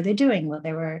what were they doing? Well,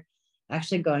 they were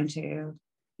actually going to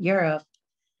Europe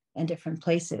and different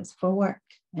places for work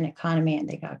and economy, and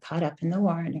they got caught up in the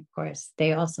war. And of course,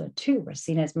 they also too were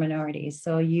seen as minorities.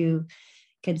 So you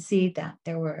can see that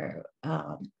there were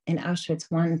in Auschwitz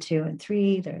 1, 2, and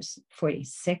 3, there's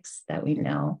 46 that we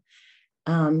know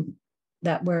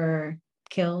that were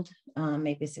killed,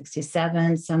 maybe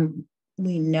 67. Some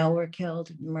we know were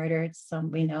killed, murdered.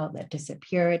 Some we know that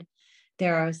disappeared.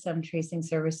 There are some tracing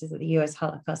services at the U.S.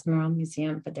 Holocaust Memorial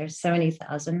Museum, but there's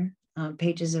 70,000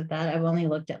 pages of that. I've only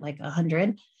looked at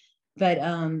 100. But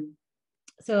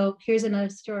so here's another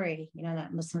story,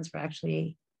 that Muslims were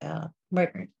actually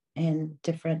murdered in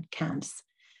different camps.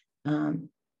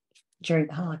 during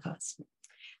the Holocaust.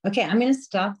 Okay, I'm going to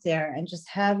stop there and just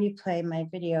have you play my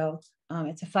video.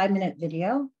 It's a 5-minute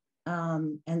video,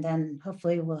 and then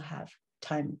hopefully we'll have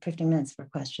time, 15 minutes for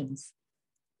questions.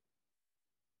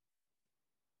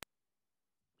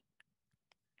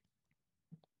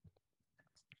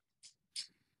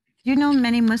 Do you know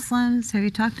many Muslims? Have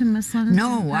you talked to Muslims?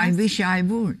 No, I wish I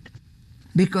would.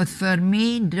 Because for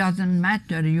me, it doesn't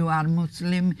matter. You are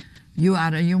Muslim, you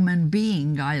are a human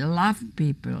being. I love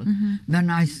people. Mm-hmm.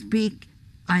 When I speak,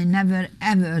 I never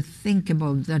ever think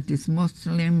about that it's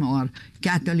Muslim or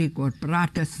Catholic or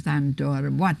Protestant or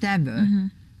whatever. Mm-hmm.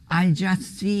 I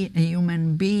just see a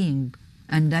human being.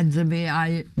 And that's the way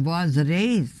I was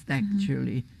raised,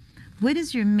 actually. Mm-hmm. What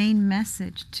is your main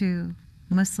message to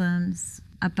Muslims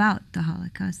about the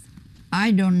Holocaust?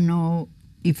 I don't know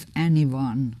if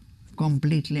anyone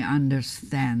completely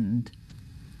understands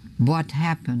what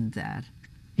happened there.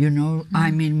 You know, Mm-hmm.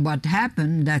 I mean, what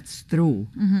happened, that's true.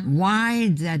 Mm-hmm. Why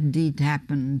that did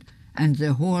happen and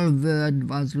the whole world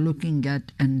was looking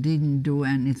at and didn't do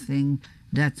anything,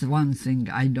 that's one thing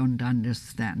I don't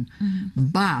understand. Mm-hmm.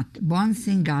 But one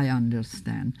thing I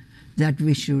understand, that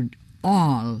we should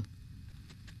all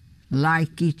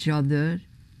like each other,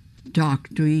 talk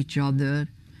to each other,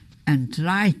 and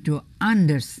try to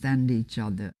understand each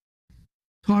other.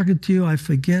 Talking to you, I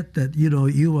forget that, you know,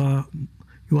 you are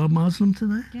Muslim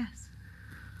today? Yes.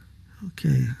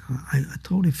 Okay, I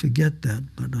totally forget that,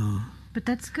 But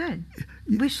that's good.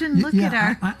 We shouldn't look at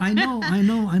our... I know.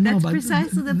 That's but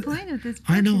precisely the point of this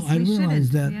practice. I know, I realize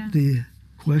that. Yeah. The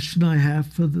question I have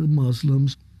for the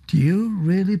Muslims, do you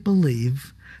really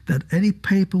believe that any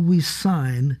paper we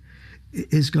sign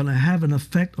is going to have an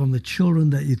effect on the children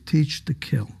that you teach to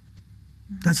kill?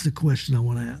 That's the question I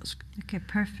want to ask. Okay,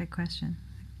 perfect question.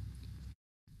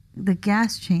 The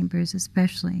gas chambers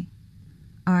especially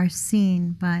are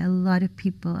seen by a lot of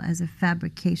people as a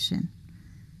fabrication.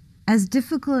 As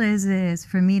difficult as it is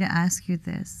for me to ask you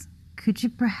this, could you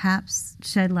perhaps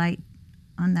shed light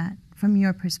on that from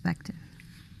your perspective?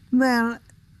 Well,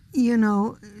 you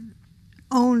know,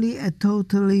 only a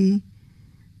totally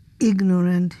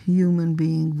ignorant human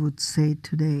being would say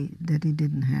today that it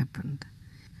didn't happen.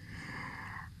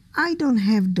 I don't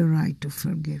have the right to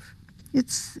forgive.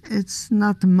 It's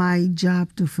not my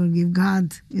job to forgive.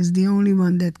 God is the only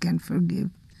one that can forgive.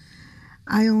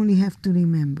 I only have to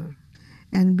remember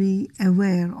and be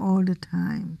aware all the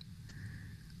time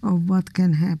of what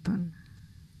can happen.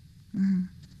 Mm-hmm.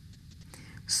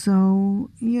 So,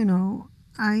 you know,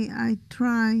 I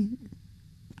try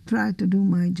to do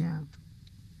my job.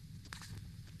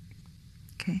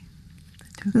 Okay.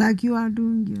 Like you are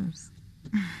doing yours.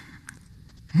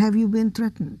 Have you been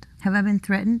threatened? Have I been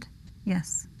threatened?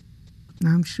 Yes.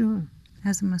 I'm sure.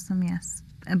 As a Muslim, yes.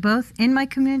 Both in my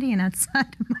community and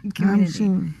outside of my community.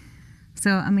 I'm sure.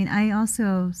 So, I mean, I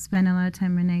also spend a lot of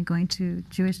time, Renee, going to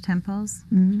Jewish temples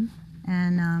Mm-hmm.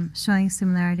 and showing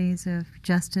similarities of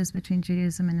justice between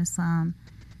Judaism and Islam.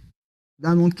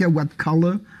 I don't care what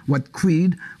color, what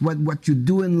creed, what you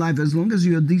do in life, as long as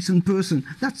you're a decent person.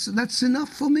 That's enough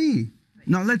for me.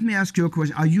 Now, let me ask you a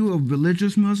question. Are you a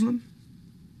religious Muslim?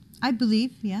 I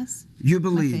believe, yes. You My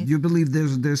believe. faith. You believe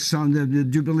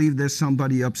you believe there's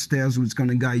somebody upstairs who's going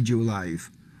to guide your life,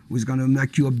 who's going to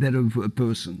make you a better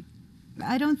person.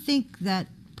 I don't think that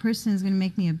person is going to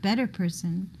make me a better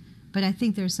person, but I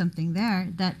think there's something there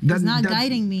that is not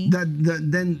guiding me.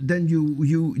 Then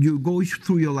you go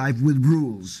through your life with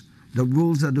rules, the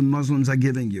rules that the Muslims are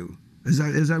giving you. Is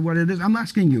that what it is? I'm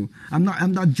asking you. I'm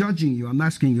not judging you. I'm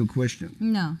asking you a question.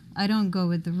 No, I don't go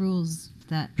with the rules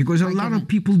that Because a are lot given. of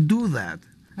people do that,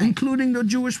 Right. including the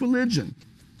Jewish religion.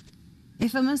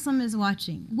 If a Muslim is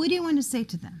watching, what do you want to say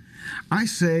to them? I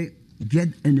say, get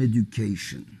an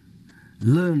education.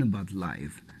 Learn about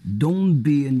life. Don't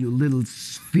be in your little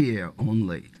sphere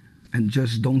only, and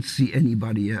just don't see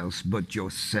anybody else but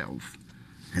yourself.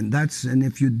 And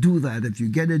if you do that, if you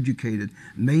get educated,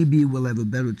 maybe we'll have a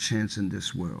better chance in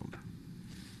this world.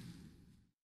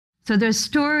 So there's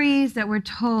stories that were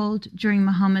told during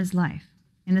Muhammad's life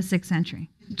in the 6th century.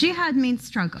 Jihad means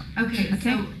struggle.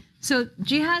 Okay. So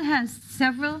jihad has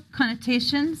several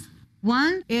connotations.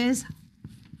 One is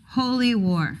holy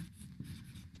war.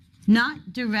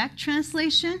 Not direct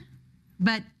translation,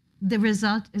 but the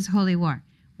result is holy war,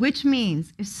 which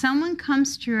means if someone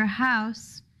comes to your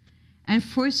house and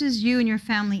forces you and your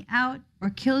family out or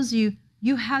kills you,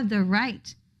 you have the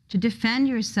right to defend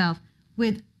yourself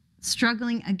with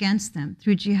struggling against them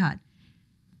through jihad.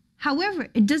 However,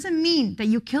 it doesn't mean that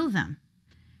you kill them.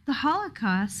 The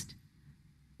Holocaust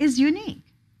is unique,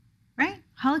 right?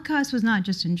 Holocaust was not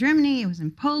just in Germany, it was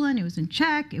in Poland, it was in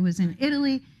Czech, it was in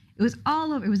Italy, it It was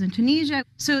all over. It was in Tunisia.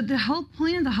 So the whole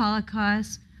point of the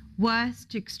Holocaust was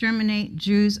to exterminate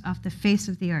Jews off the face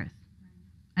of the earth.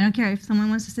 I don't care if someone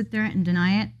wants to sit there and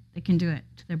deny it, they can do it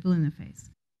till they're blue in the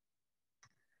face.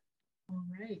 All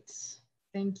right.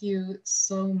 Thank you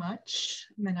so much,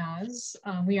 Mehnaz.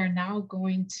 We are now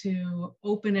going to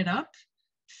open it up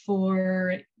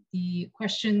for the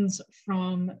questions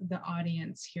from the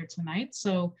audience here tonight.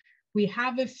 So we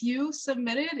have a few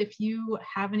submitted. If you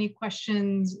have any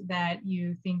questions that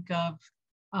you think of,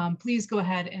 please go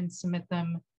ahead and submit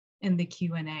them in the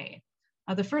Q&A.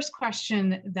 The first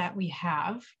question that we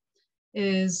have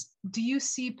is, do you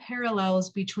see parallels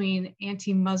between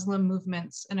anti-Muslim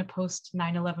movements in a post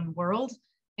 9/11 world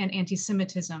and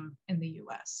anti-Semitism in the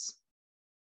US?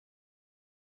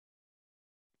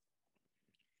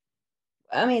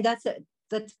 I mean, that's a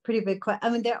pretty big question. I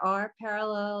mean, there are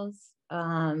parallels.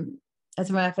 As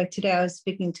a matter of fact, today I was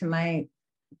speaking to my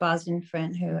Bosnian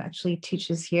friend who actually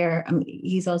teaches here.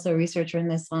 He's also a researcher in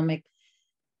the Islamic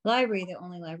library, the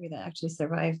only library that actually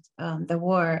survived the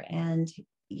war. And,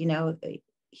 you know,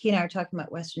 he and I are talking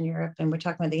about Western Europe, and we're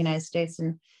talking about the United States.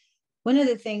 And one of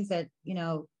the things that, you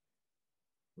know,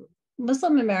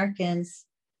 Muslim Americans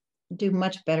do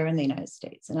much better in the United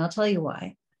States. And I'll tell you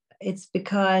why. It's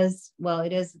because, well,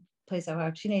 it is a place of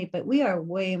opportunity, but we are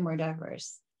way more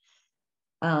diverse.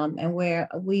 And where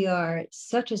we are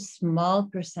such a small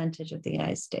percentage of the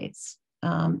United States.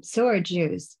 So are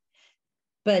Jews.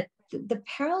 But the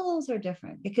parallels are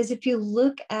different, because if you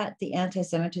look at the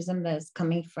anti-Semitism that is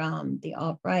coming from the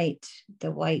alt-right,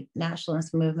 the white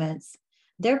nationalist movements,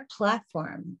 their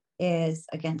platform is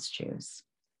against Jews.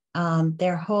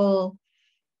 Their whole,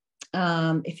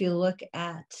 if you look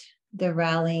at the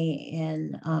rally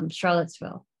in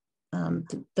Charlottesville,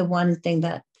 the one thing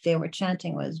that they were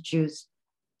chanting was Jews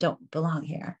don't belong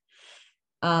here.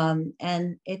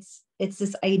 And it's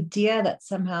this idea that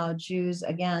somehow Jews,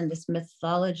 again, this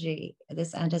mythology,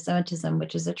 this anti-Semitism,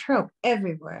 which is a trope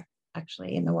everywhere,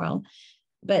 actually, in the world,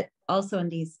 but also in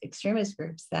these extremist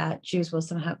groups, that Jews will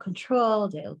somehow control,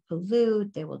 they'll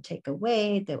pollute, they will take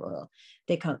away,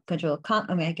 they control,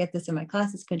 I mean, I get this in my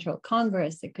classes, control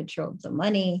Congress, they control the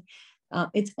money.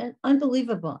 It's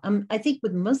unbelievable. I think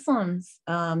with Muslims,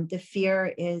 the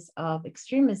fear is of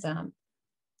extremism.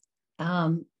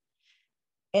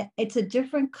 It's a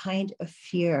different kind of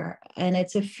fear, and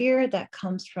it's a fear that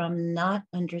comes from not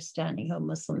understanding who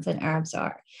Muslims and Arabs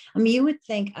are. I mean, you would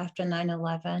think after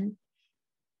 9/11,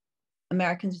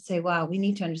 Americans would say, wow, we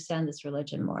need to understand this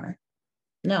religion more.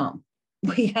 No,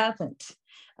 we haven't.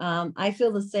 I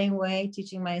feel the same way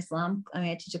teaching my Islam. I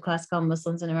mean, I teach a class called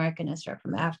Muslims in America, and I start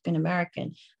from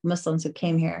African-American Muslims who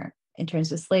came here in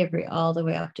terms of slavery all the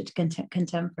way up to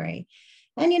contemporary.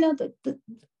 And,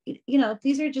 you know,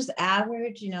 these are just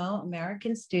average,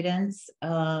 American students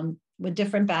with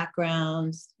different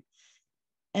backgrounds.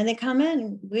 And they come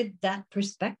in with that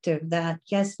perspective that,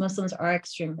 yes, Muslims are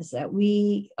extremists, that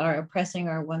we are oppressing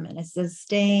our women. It's the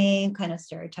same kind of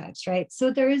stereotypes, right?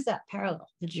 So there is that parallel,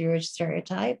 the Jewish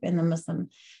stereotype and the Muslim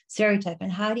stereotype.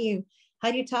 And how do you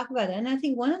talk about it? And I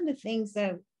think one of the things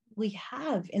that we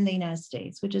have in the United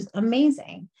States, which is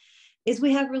amazing, is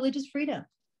we have religious freedom.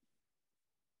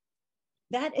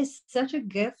 That is such a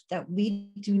gift that we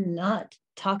do not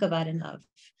talk about enough.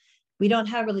 We don't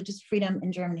have religious freedom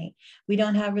in Germany. We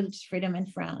don't have religious freedom in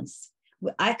France.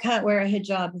 I can't wear a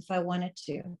hijab if I wanted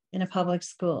to in a public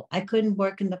school. I couldn't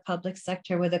work in the public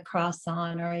sector with a cross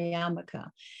on or a yarmulke.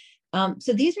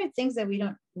 So these are things that we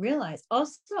don't realize.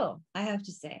 Also, I have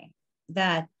to say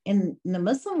that in the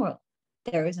Muslim world,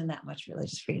 there isn't that much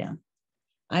religious freedom.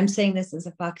 I'm saying this as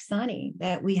a Pakistani,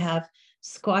 that we have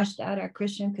squashed out our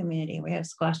Christian community. We have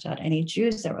squashed out any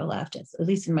Jews that were left, at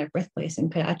least in my birthplace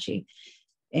in Karachi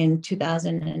in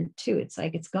 2002. It's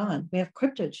like it's gone. We have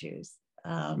crypto Jews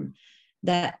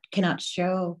that cannot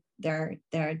show their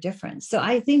difference. So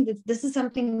I think that this is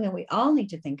something that we all need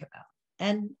to think about.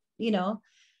 And,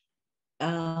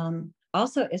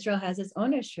 also Israel has its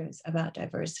own issues about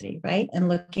diversity, right? And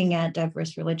looking at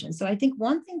diverse religions. So I think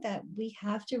one thing that we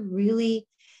have to really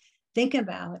think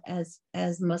about as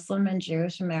Muslim and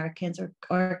Jewish Americans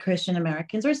or Christian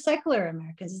Americans or secular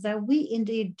Americans is that we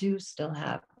indeed do still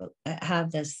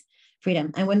have this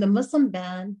freedom. And when the Muslim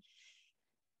ban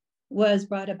was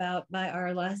brought about by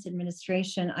our last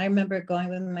administration, I remember going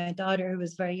with my daughter, who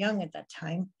was very young at that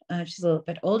time. She's a little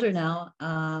bit older now.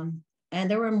 And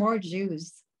there were more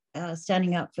Jews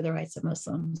standing up for the rights of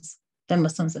Muslims than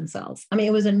Muslims themselves. I mean,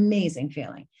 it was an amazing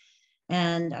feeling.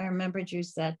 And I remember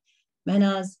Jews said,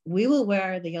 Mehnaz, we will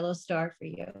wear the yellow star for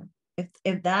you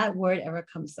if that word ever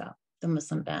comes up, the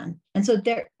Muslim ban. And so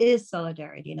there is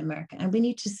solidarity in America, and we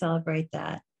need to celebrate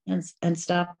that. and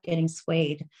stop getting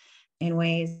swayed in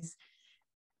ways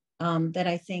that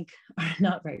I think are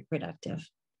not very productive.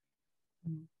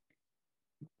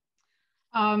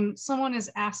 Someone is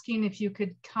asking if you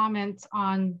could comment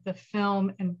on the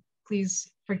film, and please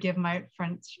forgive my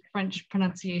French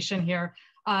pronunciation here,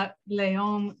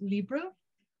 Léon Libre,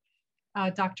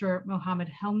 Dr. Mohammed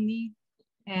Helmy,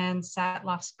 and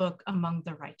Satloff's book, Among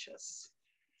the Righteous.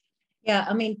 Yeah,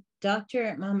 I mean,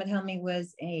 Dr. Mohammed Helmy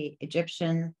was an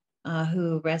Egyptian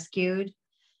who rescued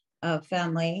a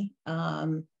family,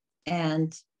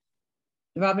 and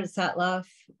Robert Satloff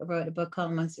wrote a book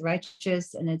called Amongst the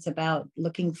Righteous, and it's about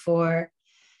looking for,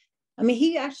 I mean,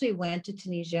 he actually went to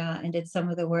Tunisia and did some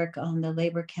of the work on the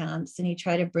labor camps, and he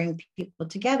tried to bring people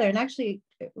together. And actually,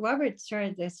 Robert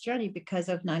started this journey because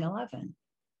of 9/11.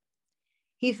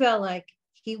 He felt like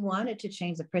he wanted to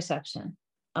change the perception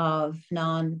of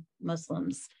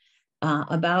non-Muslims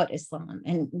about Islam.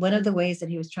 And one of the ways that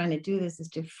he was trying to do this is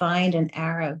to find an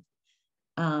Arab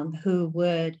who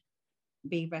would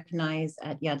be recognized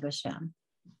at Yad Vashem.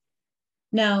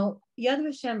 Now, Yad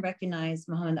Vashem recognized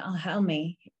Mohammed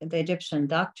al-Helmy, the Egyptian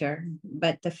doctor,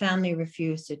 but the family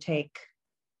refused to take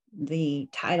the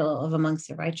title of Amongst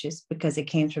the Righteous because it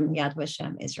came from Yad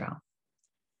Vashem, Israel.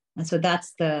 And so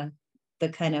that's the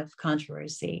kind of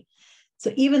controversy.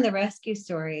 So even the rescue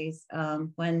stories,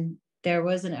 when there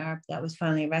was an Arab that was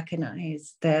finally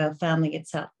recognized, the family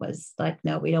itself was like,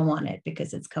 no, we don't want it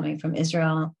because it's coming from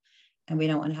Israel and we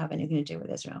don't want to have anything to do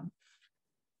with Israel.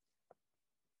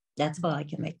 That's all I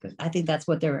can make. I think that's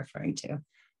what they're referring to.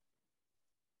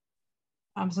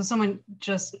 So someone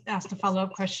just asked a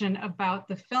follow-up question about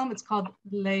the film. It's called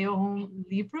Léon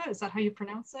Libre. Is that how you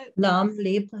pronounce it? L'homme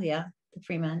libre, yeah, the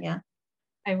free man, yeah.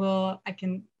 I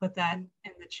can put that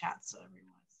in the chat so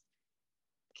everyone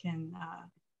can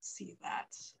see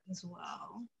that as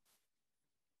well.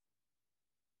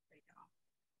 There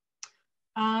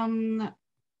you go.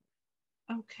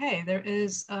 Okay, there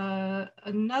is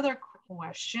another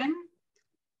question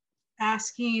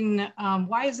asking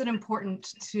why is it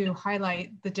important to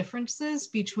highlight the differences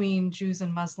between Jews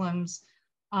and Muslims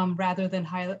rather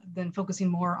than focusing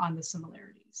more on the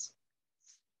similarities?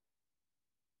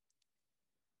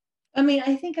 I mean,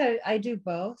 I think I do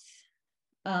both.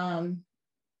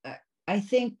 I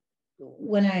think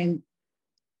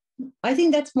I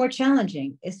think that's more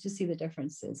challenging is to see the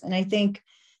differences. And I think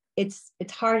it's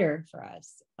harder for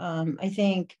us. I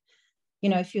think, you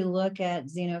know, if you look at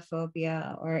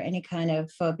xenophobia or any kind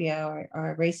of phobia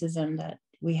or racism that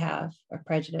we have, or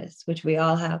prejudice, which we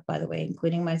all have, by the way,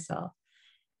 including myself,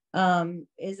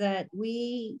 is that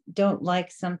we don't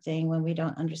like something when we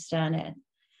don't understand it.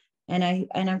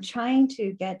 And I'm trying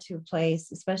to get to a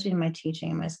place, especially in my teaching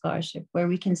and my scholarship, where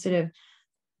we can sort of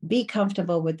be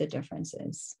comfortable with the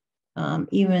differences,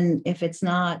 even if it's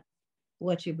not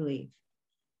what you believe.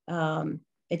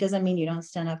 It doesn't mean you don't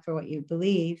stand up for what you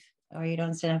believe or you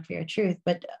don't stand up for your truth,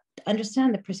 but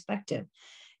understand the perspective.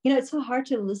 You know, it's so hard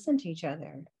to listen to each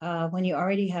other when you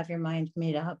already have your mind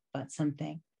made up about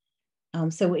something.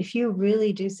 So if you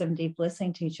really do some deep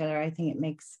listening to each other, I think it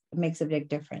makes a big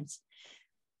difference.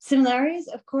 Similarities,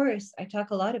 of course, I talk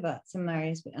a lot about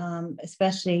similarities,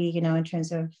 especially, you know, in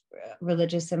terms of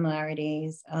religious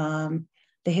similarities, the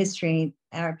history,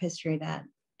 Arab history that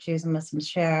Jews and Muslims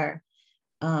share,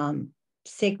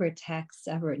 sacred texts,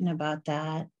 I've written about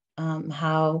that,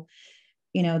 how,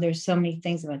 you know, there's so many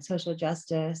things about social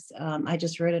justice. I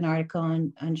just wrote an article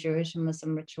on Jewish and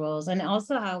Muslim rituals, and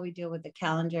also how we deal with the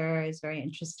calendar is very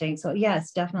interesting. So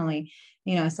yes, definitely,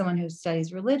 you know, as someone who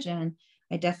studies religion,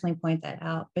 I definitely point that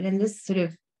out. But in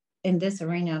this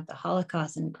arena of the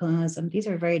Holocaust and colonialism, these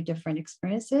are very different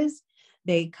experiences.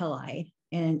 They collide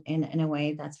in a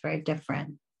way that's very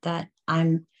different, that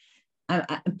I'm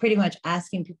pretty much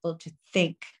asking people to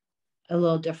think a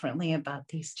little differently about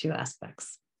these two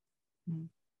aspects.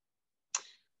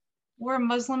 Were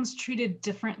Muslims treated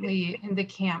differently in the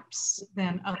camps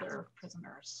than other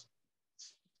prisoners?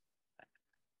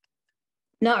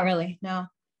 Not really, no.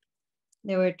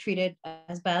 They were treated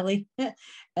as badly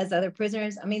as other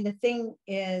prisoners. I mean, the thing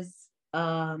is,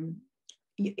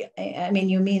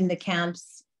 you mean the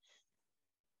camps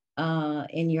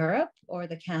in Europe or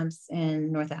the camps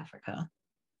in North Africa?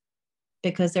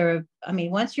 Because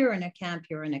once you're in a camp,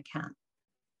 you're in a camp.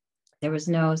 There was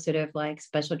no sort of like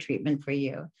special treatment for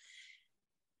you.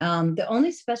 The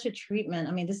only special treatment,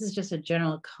 I mean, this is just a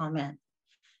general comment,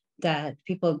 that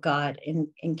people got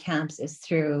in camps is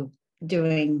through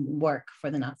doing work for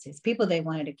the Nazis, people they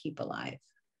wanted to keep alive.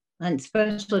 And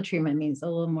special treatment means a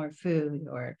little more food,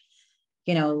 or,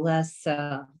 you know, less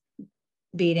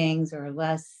beatings, or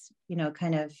less, you know,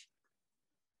 kind of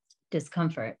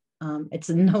discomfort. It's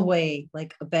in no way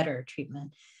like a better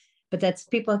treatment, but that's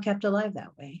people are kept alive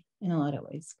that way in a lot of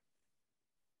ways.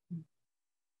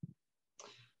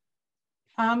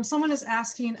 Someone is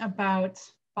asking about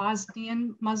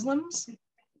Bosnian Muslims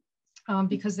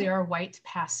because they are white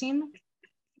passing,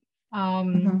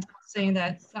 saying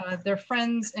that their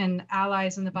friends and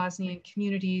allies in the Bosnian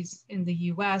communities in the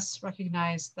US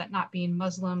recognize that not being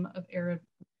Muslim of Arab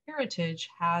heritage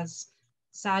has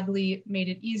sadly made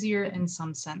it easier in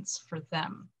some sense for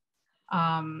them,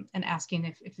 and asking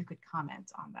if you could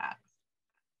comment on that.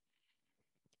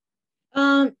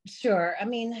 Sure. I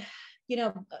mean, you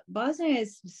know, Bosnia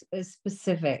is a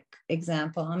specific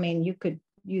example. I mean, you could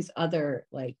use other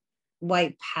like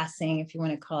white passing, if you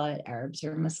want to call it, Arabs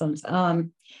or Muslims.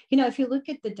 You know, if you look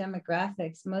at the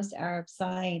demographics, most Arabs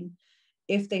sign,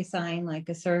 if they sign like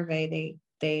a survey,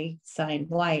 they sign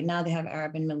white. Now they have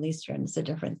Arab and Middle Eastern. It's a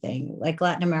different thing. Like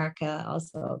Latin America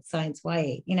also signs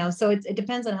white, you know, so it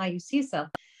depends on how you see yourself.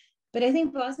 But I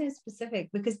think Bosnia is specific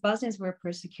because Bosnians were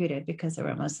persecuted because they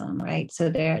were Muslim, right? So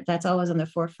that's always on the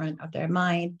forefront of their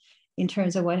mind in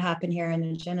terms of what happened here in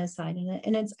the genocide.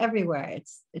 And it's everywhere.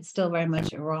 It's still very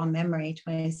much a raw memory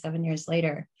 27 years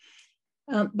later.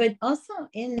 But also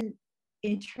in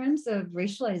terms of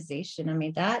racialization, I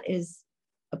mean, that is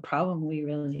a problem we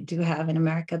really do have in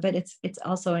America, but it's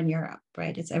also in Europe,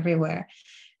 right? It's everywhere.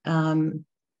 And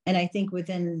I think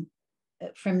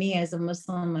for me as a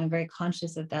Muslim, I'm very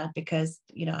conscious of that because,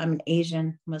 you know, I'm an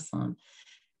Asian Muslim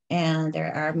and there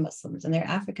are Arab Muslims and there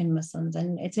are African Muslims.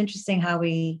 And it's interesting how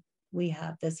we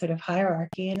have this sort of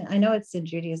hierarchy. And I know it's in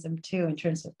Judaism too, in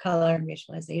terms of color and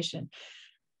racialization.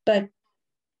 But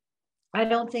I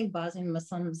don't think Bosnian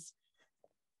Muslims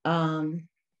are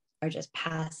just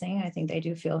passing. I think they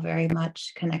do feel very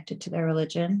much connected to their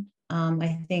religion.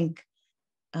 I think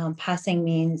passing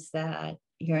means that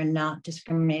you're not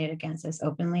discriminated against as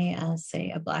openly as, say,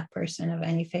 a Black person of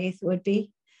any faith would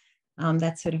be.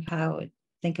 That's sort of how I would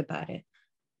think about it.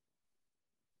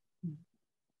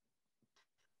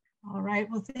 All right,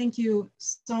 well, thank you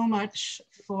so much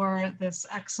for this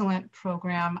excellent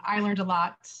program. I learned a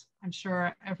lot. I'm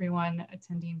sure everyone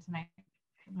attending tonight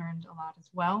learned a lot as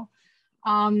well.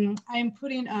 I'm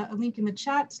putting a link in the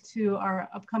chat to our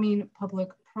upcoming public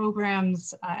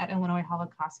programs at Illinois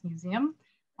Holocaust Museum.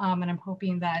 And I'm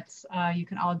hoping that you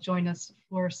can all join us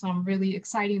for some really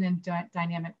exciting and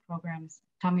dynamic programs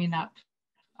coming up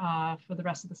for the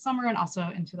rest of the summer and also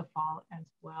into the fall as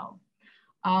well.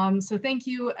 So thank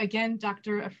you again,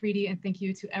 Dr. Afridi, and thank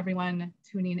you to everyone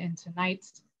tuning in tonight.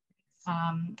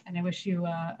 And I wish you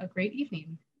a great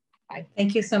evening. Bye.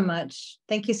 Thank you so much.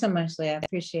 Thank you so much, Leah. I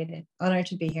appreciate it. Honored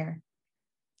to be here.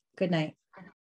 Good night.